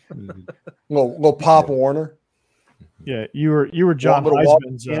 little Pop Warner. Yeah, you were John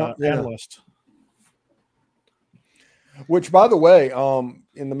Heisman's analyst. Which, by the way,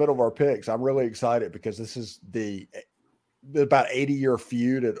 in the middle of our picks, I'm really excited because this is the about 80-year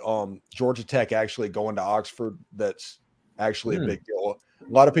feud at Georgia Tech actually going to Oxford. That's actually a big deal.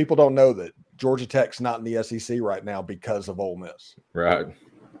 A lot of people don't know that Georgia Tech's not in the SEC right now because of Ole Miss. Right.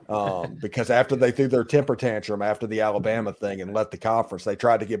 because after they threw their temper tantrum after the Alabama thing and left the conference, they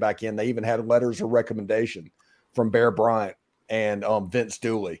tried to get back in. They even had letters of recommendation from Bear Bryant and Vince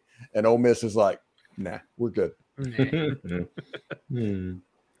Dooley. And Ole Miss is like, nah, we're good.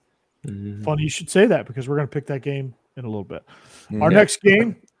 Funny you should say that because we're going to pick that game in a little bit. Our next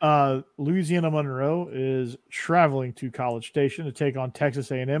game, Louisiana Monroe is traveling to College Station to take on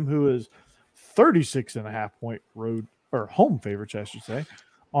Texas A&M, who is 36.5-point road or home favorites, I should say,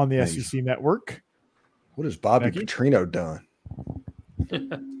 on the SEC network. What has Bobby Petrino done?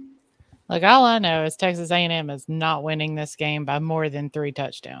 Look, all I know is Texas A&M is not winning this game by more than 3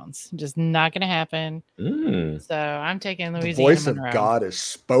 touchdowns. Just not going to happen. So I'm taking Louisiana. The voice Monroe. of God is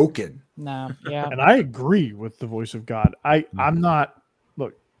spoken. No, yeah, And I agree with the voice of God. I'm not.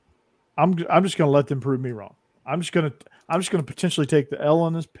 Look, I'm just going to let them prove me wrong. I'm just going to potentially take the L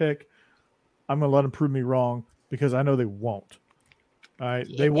on this pick. I'm going to let them prove me wrong because I know they won't. All right,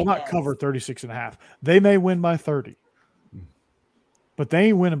 they will not cover 36.5. They may win by 30, but they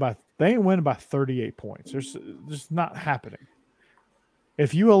ain't winning by 38 points. There's not happening.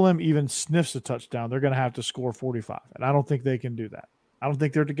 If ULM even sniffs a touchdown, they're going to have to score 45, and I don't think they can do that. I don't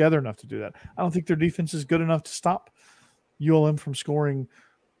think they're together enough to do that. I don't think their defense is good enough to stop ULM from scoring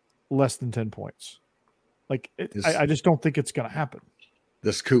less than 10 points. I just don't think it's going to happen.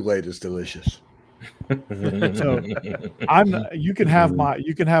 This Kool-Aid is delicious. So you can have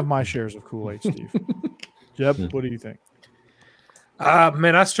my shares of Kool-Aid, Steve. Jeb, what do you think?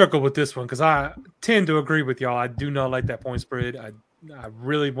 Man, I struggle with this one because I tend to agree with y'all. I do not like that point spread. I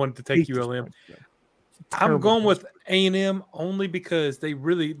really wanted to take ULM. I'm going with A&M only because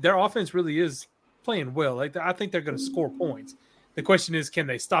their offense really is playing well. I think they're going to score points. The question is, can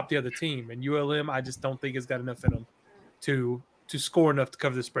they stop the other team? And ULM, I just don't think it's got enough in them to score enough to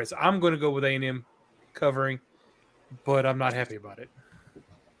cover the spread. So I'm going to go with A&M covering, but I'm not happy about it.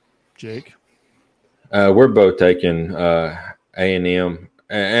 Jake? We're both taking A&M.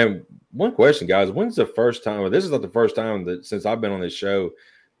 And one question, guys, when's the first time, this is not the first time that since I've been on this show,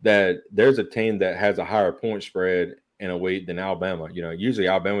 that there's a team that has a higher point spread in a week than Alabama. Usually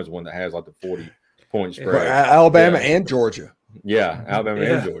Alabama's one that has like the 40-point spread. Well, Alabama and Georgia. Yeah, Alabama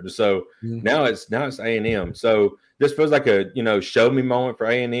and Georgia. So now it's A&M. So this feels like a show me moment for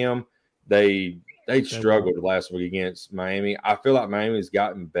A&M. They struggled last week against Miami. I feel like Miami's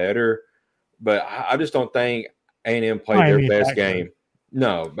gotten better, but I just don't think A&M played their best game.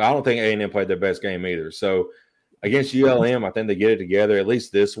 No, but I don't think A&M played their best game either. So against ULM, I think they get it together at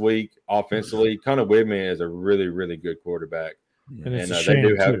least this week offensively. Connor Whitman is a really, really good quarterback, and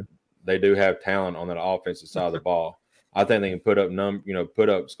they do have talent on that offensive side of the ball. I think they can put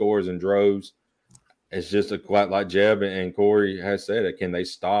up scores in droves. It's just like Jeb and Corey has said, can they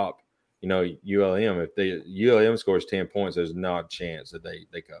stop ULM? If ULM scores 10 points, there's not a chance that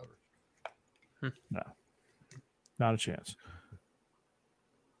they cover. No, not a chance.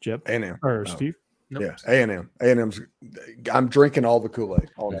 Jeb? A&M. Or Steve? Nope. Yeah, A&M. A&M's. I'm drinking all the Kool-Aid.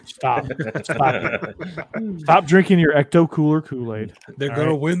 Stop. Stop drinking your Ecto Cooler Kool-Aid. They're going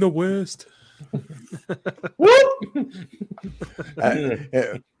to win the West.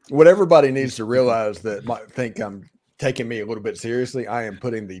 What everybody needs to realize that might think I'm taking me a little bit seriously, I am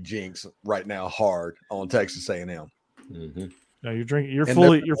putting the jinx right now hard on Texas A&M. Mm-hmm. No, you're drinking. You're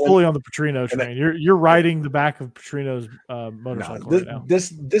fully on the Petrino train. You're riding the back of Petrino's motorcycle right now.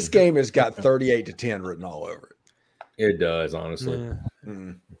 This game has got 38-10 written all over it. It does, honestly.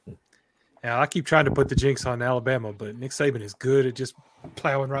 Yeah, I keep trying to put the jinx on Alabama, but Nick Saban is good at just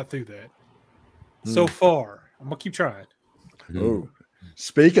plowing right through that. So far, I'm gonna keep trying. Ooh.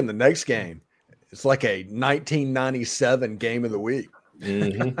 Speaking the next game, it's like a 1997 game of the week.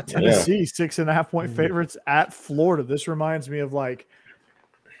 Mm-hmm. Tennessee 6.5-point favorites at Florida. This reminds me of like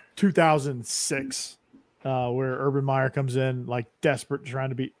 2006, where Urban Meyer comes in like desperate,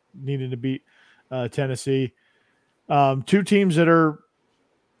 needing to beat Tennessee. Two teams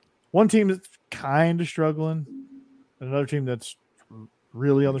one team that's kind of struggling, and another team that's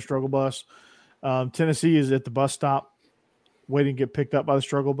really on the struggle bus. Tennessee is at the bus stop waiting to get picked up by the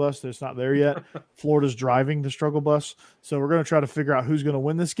struggle bus. It's not there yet. Florida's driving the struggle bus. So we're going to try to figure out who's going to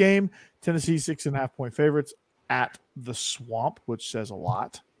win this game. Tennessee 6.5-point favorites at the Swamp, which says a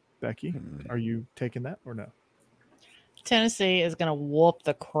lot. Becky, are you taking that or no? Tennessee is going to whoop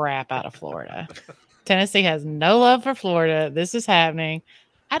the crap out of Florida. Tennessee has no love for Florida. This is happening.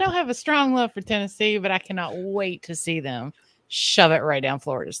 I don't have a strong love for Tennessee, but I cannot wait to see them shove it right down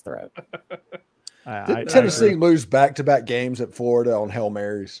Florida's throat. Did Tennessee lose back-to-back games at Florida on Hail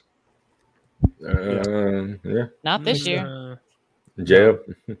Marys? Yeah. Not this year. Jeb?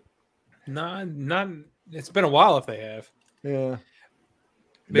 Not. It's been a while if they have. Yeah.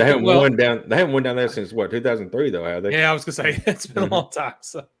 They haven't won down. They haven't won down there since what 2003 though, have they? Yeah, I was gonna say it's been a long time.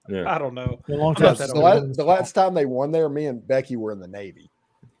 So I don't know. A long time. The last time they won there, me and Becky were in the Navy.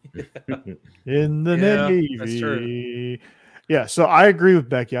 In the Navy. That's true. Yeah, so I agree with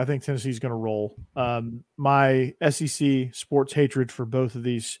Becky. I think Tennessee's going to roll. My SEC sports hatred for both of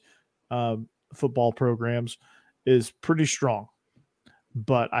these football programs is pretty strong,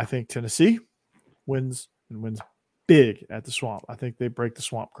 but I think Tennessee wins and wins big at the Swamp. I think they break the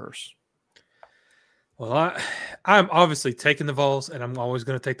Swamp curse. Well, I'm obviously taking the Vols, and I'm always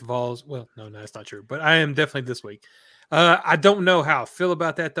going to take the Vols. Well, no, that's not true, but I am definitely this week. I don't know how I feel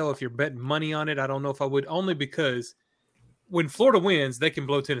about that, though. If you're betting money on it, I don't know if I would, only because when Florida wins, they can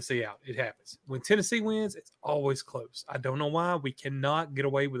blow Tennessee out. It happens. When Tennessee wins, it's always close. I don't know why. We cannot get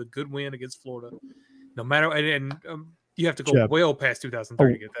away with a good win against Florida. No matter – and you have to go well past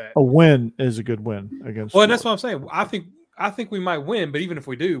 2003 to get that. A win is a good win against Well, Florida. That's what I'm saying. I think we might win, but even if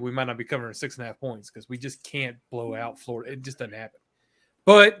we do, we might not be covering 6.5 points because we just can't blow out Florida. It just doesn't happen.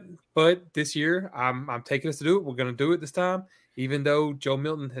 But this year, I'm taking us to do it. We're going to do it this time, even though Joe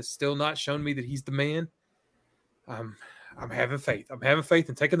Milton has still not shown me that he's the man. I'm having faith. I'm having faith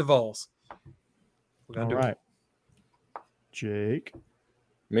in taking the Vols. We're going to do it. Jake.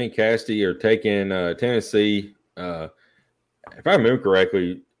 Me and Cassidy are taking Tennessee. If I remember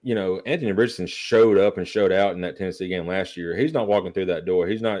correctly, Anthony Richardson showed up and showed out in that Tennessee game last year. He's not walking through that door.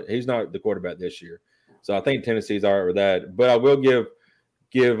 He's not the quarterback this year. So I think Tennessee's all right with that. But I will give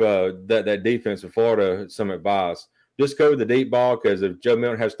that defense of Florida some advice. Just cover the deep ball, because if Joe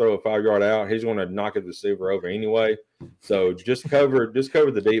Milton has to throw a 5-yard out, he's going to knock the receiver over anyway. So just cover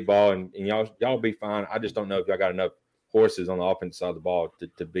the deep ball, and y'all be fine. I just don't know if y'all got enough horses on the offensive side of the ball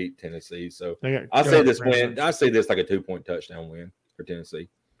to beat Tennessee. So I say this like a 2-point touchdown win for Tennessee.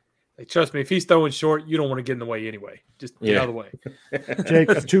 Hey, trust me, if he's throwing short, you don't want to get in the way anyway. Just get out of the way. Jake,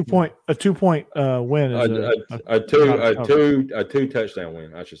 a 2-point win is a 2-touchdown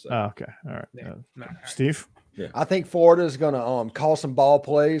win, I should say. Oh, okay, all right. Steve. Yeah. I think Florida is going to call some ball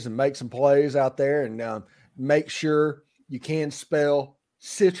plays and make some plays out there, and make sure you can spell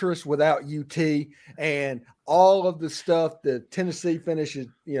citrus without UT, and all of the stuff that Tennessee finishes,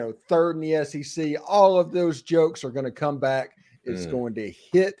 third in the SEC. All of those jokes are going to come back. It's going to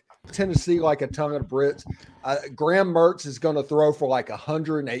hit Tennessee like a ton of Brits. Graham Mertz is going to throw for like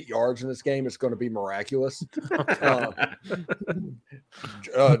 108 yards in this game. It's going to be miraculous.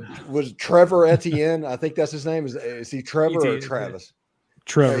 Was Trevor Etienne? I think that's his name. Is he Trevor or Travis?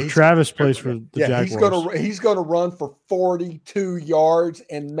 Trevor. Travis plays for the Jaguars. He's going to run for 42 yards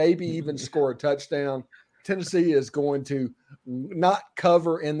and maybe even score a touchdown. Tennessee is going to not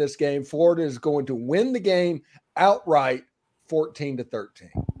cover in this game. Florida is going to win the game outright, 14-13.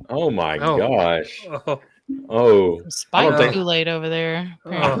 Oh my gosh! Spike Kool-Aid over there.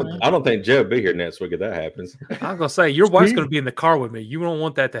 I don't think Joe will be here next week if that happens. I'm gonna say your wife's gonna be in the car with me. You don't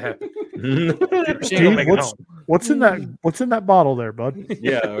want that to happen. Steve, what's in that bottle there, bud?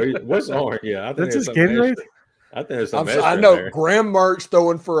 Yeah, what's on? Yeah, I think that's his Gatorade. I think there's some. I know there. Graham Mertz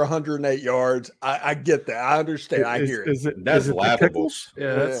throwing for 108 yards. I get that. I understand. I hear it. That's laughable.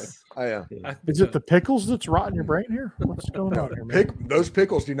 Yeah. Is it the pickles that's rotting your brain here? What's going on here, man? Those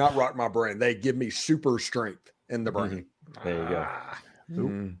pickles do not rot my brain. They give me super strength in the brain. There you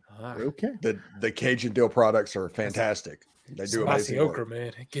go. Okay. The Cajun Dill products are fantastic. They do amazing okra, work.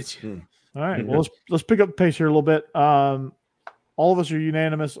 man. It gets you. All right. Well, let's pick up the pace here a little bit. All of us are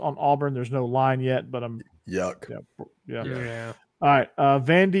unanimous on Auburn. There's no line yet, but I'm yuck. Yeah. All right.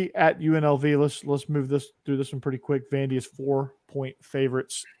 Vandy at UNLV. Let's move through this one pretty quick. Vandy is 4-point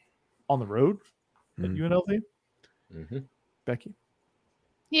favorites on the road at UNLV. Mm-hmm. Becky.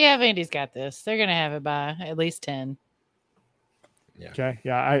 Yeah, Vandy's got this. They're gonna have it by at least 10. Yeah. Okay.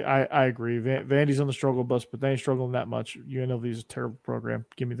 Yeah, I agree. Vandy's on the struggle bus, but they ain't struggling that much. UNLV is a terrible program.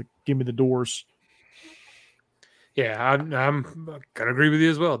 Give me the doors. Yeah, I'm gonna agree with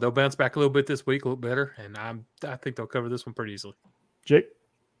you as well. They'll bounce back a little bit this week, a little better, and I think they'll cover this one pretty easily. Jake,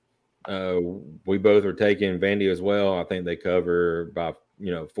 we both are taking Vandy as well. I think they cover by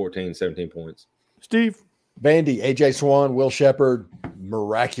 14, 17 points. Steve, Vandy, AJ Swan, Will Shepherd,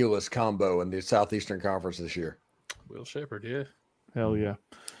 miraculous combo in the Southeastern Conference this year. Will Shepherd, yeah, hell yeah.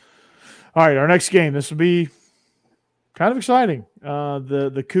 All right, our next game. This will be kind of exciting.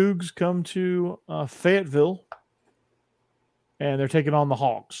 The Cougs come to Fayetteville. And they're taking on the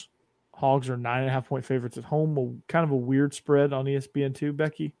Hogs. Hogs are 9.5-point favorites at home. Kind of a weird spread on ESPN2.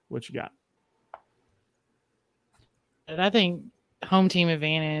 Becky, what you got? And I think home field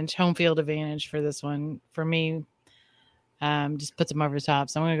advantage for this one. For me, just puts them over the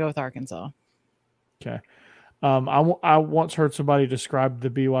top. So I'm going to go with Arkansas. Okay. I once heard somebody describe the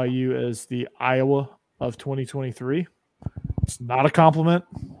BYU as the Iowa of 2023. It's not a compliment.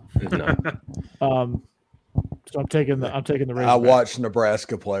 No. So I'm taking the Razorbacks. I watched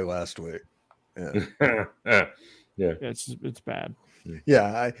Nebraska play last week. Yeah, Yeah. It's bad.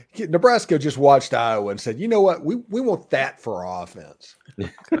 yeah. Nebraska just watched Iowa and said, "You know what? We want that for our offense."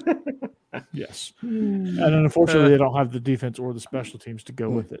 Yes, and unfortunately, they don't have the defense or the special teams to go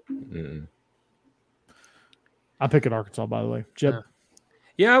with it. Mm-mm. I'm picking Arkansas, by the way. Jeb.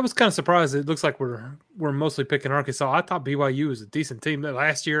 Yeah, I was kind of surprised. It looks like we're mostly picking Arkansas. I thought BYU was a decent team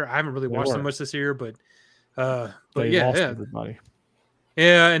last year. I haven't really watched them much this year, but They lost everybody.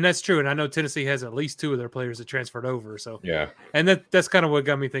 Yeah, and that's true. And I know Tennessee has at least 2 of their players that transferred over. So Yeah. And that's kind of what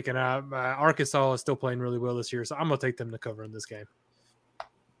got me thinking. Arkansas is still playing really well this year, so I'm gonna take them to cover in this game.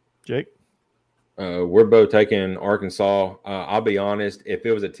 Jake. We're both taking Arkansas. I'll be honest. If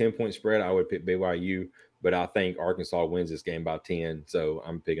it was a 10-point spread, I would pick BYU, but I think Arkansas wins this game by 10, so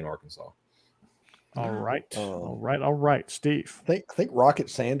I'm picking Arkansas. All right. Steve. I think Rocket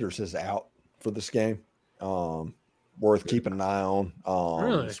Sanders is out for this game. Worth keeping an eye on.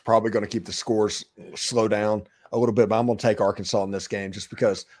 Really? It's probably going to keep the scores slow down a little bit, but I'm going to take Arkansas in this game just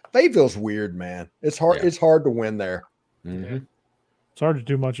because Fayetteville's weird, man. It's hard. Yeah. It's hard to win there. Mm-hmm. It's hard to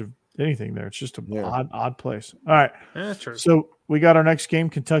do much of anything there. It's just an Yeah. odd place. All right. That's true. So we got our next game,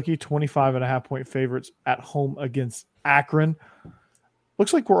 Kentucky, 25.5-point favorites at home against Akron.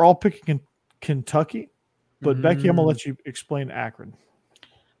 Looks like we're all picking Kentucky, but Becky, I'm going to let you explain Akron.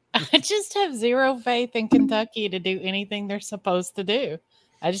 I just have zero faith in Kentucky to do anything they're supposed to do.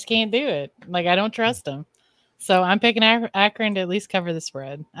 I just can't do it. Like, I don't trust them. So I'm picking Akron to at least cover the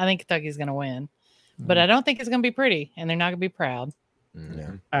spread. I think Kentucky's going to win, but I don't think it's going to be pretty, and they're not going to be proud. Mm-hmm.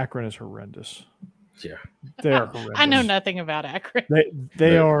 Yeah. Akron is horrendous. Yeah. They are horrendous. I know nothing about Akron.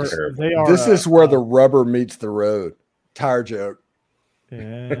 They are. This is where the rubber meets the road. Tire joke.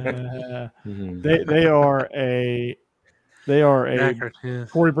 Yeah. Mm-hmm. They are a Akron, yeah.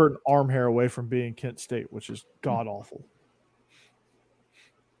 Corey Burton arm hair away from being Kent State, which is god awful.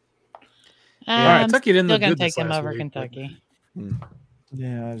 I'm Kentucky didn't still look going good to take this them last over week, Kentucky.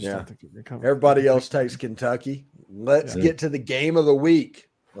 Yeah, I just Yeah. don't think they're covered. Everybody else takes Kentucky. Let's get to the game of the week.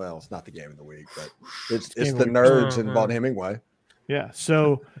 Well, it's not the game of the week, but it's game the of the week. Nerds in Vaughn Hemingway. Yeah.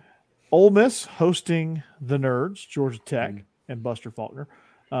 So Ole Miss hosting the Nerds, Georgia Tech, and Buster Faulkner.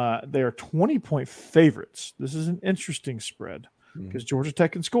 They are 20-point favorites. This is an interesting spread because Georgia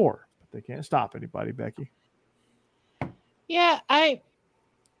Tech can score, but they can't stop anybody, Becky. Yeah, I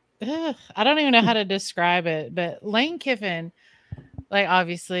don't even know how to describe it, but Lane Kiffin, like,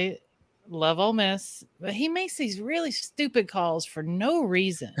 obviously love Ole Miss, but he makes these really stupid calls for no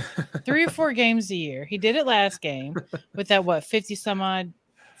reason. 3 or 4 games a year. He did it last game with that 50 some odd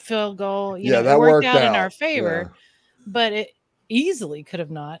field goal. That it worked out in out. our favor, but it easily could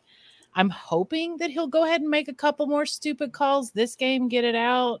have not. I'm hoping that he'll go ahead and make a couple more stupid calls this game, get it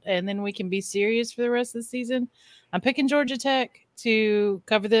out, and then we can be serious for the rest of the season. I'm picking Georgia Tech to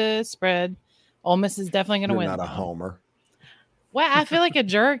cover the spread. Ole Miss is definitely going to win. Not a though. homer. Well, I feel like a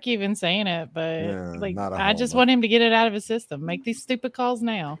jerk even saying it, but not a I just homer. want him to get it out of his system. Make these stupid calls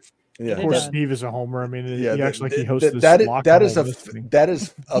now. Yeah. Of course, done. Steve is a homer. I mean, he Yeah, acts like he hosts this. that locker is room listening. that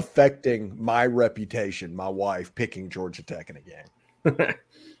is affecting my reputation. My wife picking Georgia Tech in a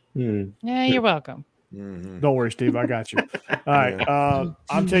game. Yeah, you're welcome. Don't worry, Steve. I got you. All right.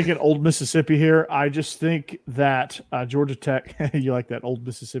 I'm taking Old Mississippi here. I just think that Georgia Tech, you like that Old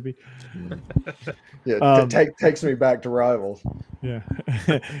Mississippi? Yeah, takes me back to rivals. Yeah.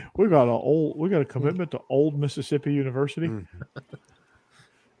 we got a commitment to Old Mississippi University.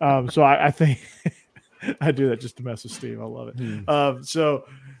 So I think I do that just to mess with Steve. I love it. So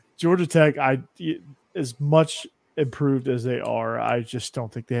Georgia Tech, as much improved as they are, I just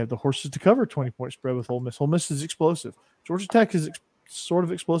don't think they have the horses to cover a 20-point spread with Ole Miss. Ole Miss is explosive. Georgia Tech is sort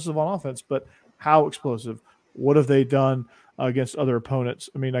of explosive on offense, but how explosive? What have they done against other opponents?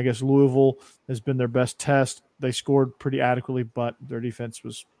 I mean, I guess Louisville has been their best test. They scored pretty adequately, but their defense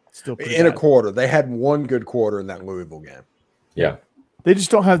was still pretty In a bad. quarter. They had one good quarter in that Louisville game. Yeah. They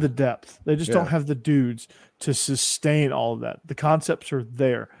just don't have the depth. They just don't have the dudes to sustain all of that. The concepts are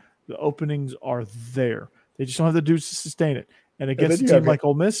there. The openings are there. They just don't have the dudes to sustain it. And against a team like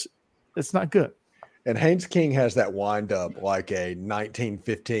Ole Miss, it's not good. And Haynes King has that wind up like a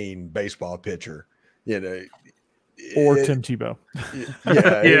 1915 baseball pitcher, Or Tim Tebow.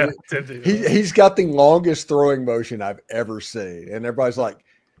 He's got the longest throwing motion I've ever seen. And everybody's like,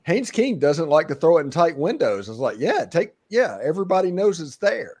 Haynes King doesn't like to throw it in tight windows. I was like, everybody knows it's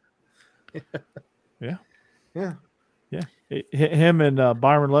there. Yeah. Him and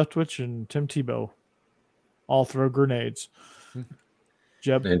Byron Leftwich and Tim Tebow. all throw grenades.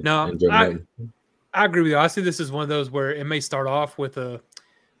 Jeb? No, I agree with you. I see this as one of those where it may start off with a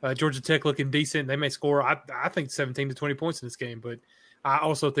Georgia Tech looking decent. They may score, I think, 17 to 20 points in this game, but I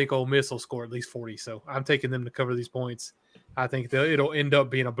also think Ole Miss will score at least 40. So I'm taking them to cover these points. I think it'll end up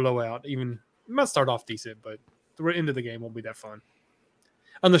being a blowout. Even it might start off decent, but the end of the game won't be that fun.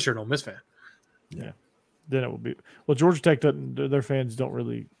 Unless you're an Ole Miss fan. Yeah. Then it will be. Well, Georgia Tech their fans don't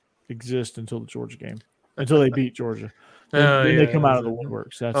really exist until the Georgia game, until they beat Georgia. Then they come out of the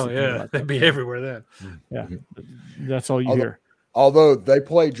woodworks. They'd be everywhere then. Yeah, that's all you hear. Although they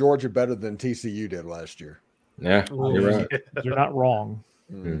played Georgia better than TCU did last year. Yeah, you're right. You're not wrong.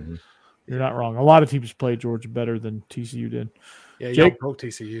 Mm-hmm. You're not wrong. A lot of teams played Georgia better than TCU did. Yeah, Jake broke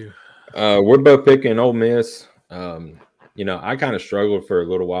TCU. We're both picking Ole Miss. I kind of struggled for a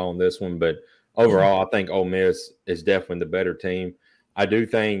little while on this one, but overall, I think Ole Miss is definitely the better team. I do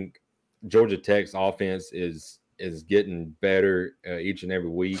think Georgia Tech's offense is getting better each and every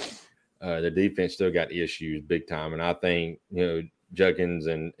week. The defense still got issues big time, and I think Judkins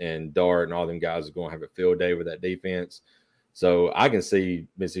and Dart and all them guys are going to have a field day with that defense. So I can see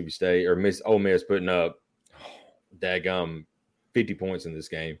Mississippi State or Ole Miss putting up daggum 50 points in this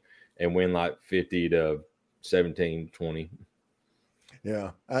game and win like 50 to 17-20.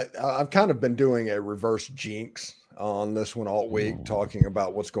 Yeah, I've kind of been doing a reverse jinx on this one all week, talking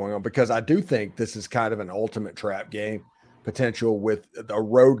about what's going on, because I do think this is kind of an ultimate trap game potential with a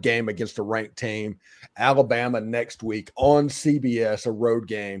road game against a ranked team. Alabama next week on CBS, a road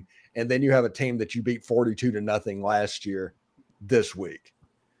game, and then you have a team that you beat 42-0 last year this week.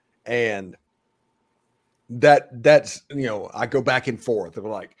 And that's I go back and forth. I'm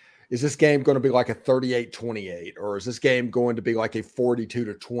like, is this game going to be like a 38-28, or is this game going to be like a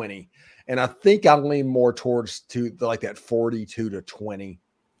 42-20? And I think I lean more towards that 42-20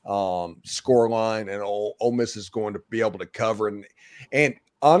 score line, and Ole Miss is going to be able to cover. And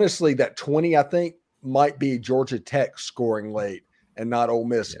honestly, that 20, I think, might be Georgia Tech scoring late and not Ole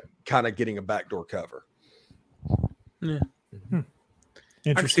Miss kind of getting a backdoor cover. Yeah.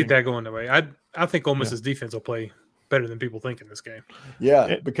 I can see that going the way. I think Ole Miss's defense will play better than people think in this game.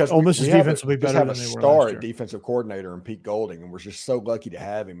 Yeah, because Ole Miss's defense will be better than they were last year. Star defensive coordinator in Pete Golding, and we're just so lucky to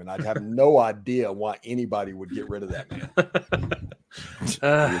have him. And I have no idea why anybody would get rid of that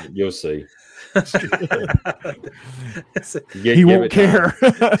man. You'll see. He won't care.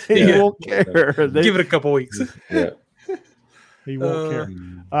 He won't care. Give it a couple weeks. Yeah. He won't care.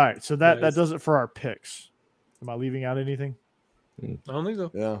 All right, so that does it for our picks. Am I leaving out anything? I don't think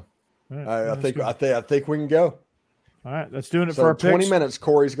so. Yeah. Right, I think we can go. All right, that's doing it for our 20 picks. minutes,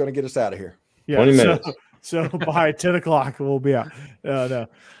 Corey's going to get us out of here. Yeah, 20 minutes. So by 10 o'clock, we'll be out. No,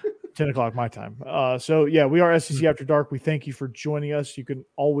 10 o'clock my time. We are SEC After Dark. We thank you for joining us. You can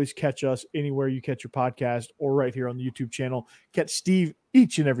always catch us anywhere you catch your podcast or right here on the YouTube channel. Catch Steve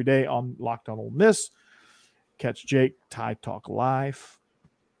each and every day on Locked On Ole Miss. Catch Jake, Tide Talk Live.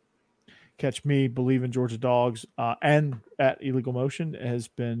 Catch me, Believe in Georgia Dogs, and at Illegal Motion has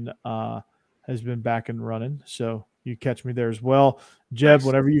been back and running. So you catch me there as well. Jeb, nice.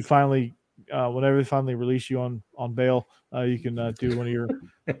 whenever they finally release you on bail, you can do one of your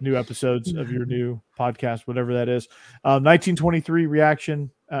new episodes of your new podcast, whatever that is. 1923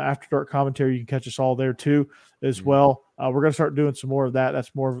 reaction, After Dark commentary. You can catch us all there too, as well. We're going to start doing some more of that.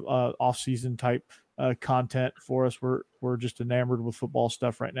 That's more off-season type content for us. We're just enamored with football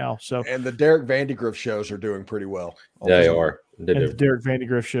stuff right now. So, and the Derek Vandegrift shows are doing pretty well. They are. The Derek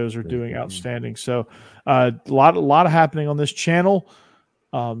Vandegrift shows are doing outstanding. So, a lot happening on this channel.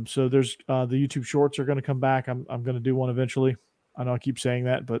 So there's the YouTube shorts are going to come back. I'm going to do one eventually. I know I keep saying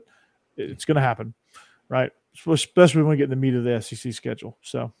that, but it's going to happen, right? Especially when we get in the meat of the SEC schedule.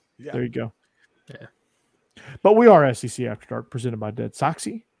 So there you go. Yeah. But we are SEC After Dark, presented by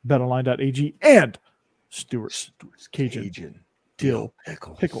DeadSoxy, Betonline.ag, and Stuart's Cajun, Dill,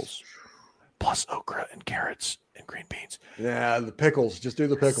 Pickles, plus okra and carrots and green beans. Yeah, the pickles. Just do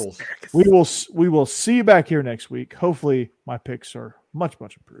the pickles. We will see you back here next week. Hopefully my picks are much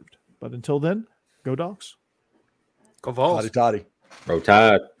improved. But until then, go Dogs. Go Vols. Toddy. Roll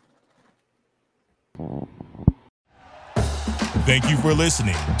Tide. Thank you for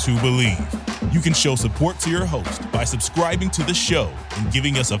listening to Believe. You can show support to your host by subscribing to the show and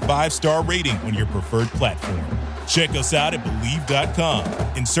giving us a 5-star rating on your preferred platform. Check us out at Believe.com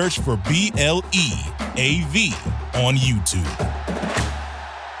and search for BLEAV on YouTube.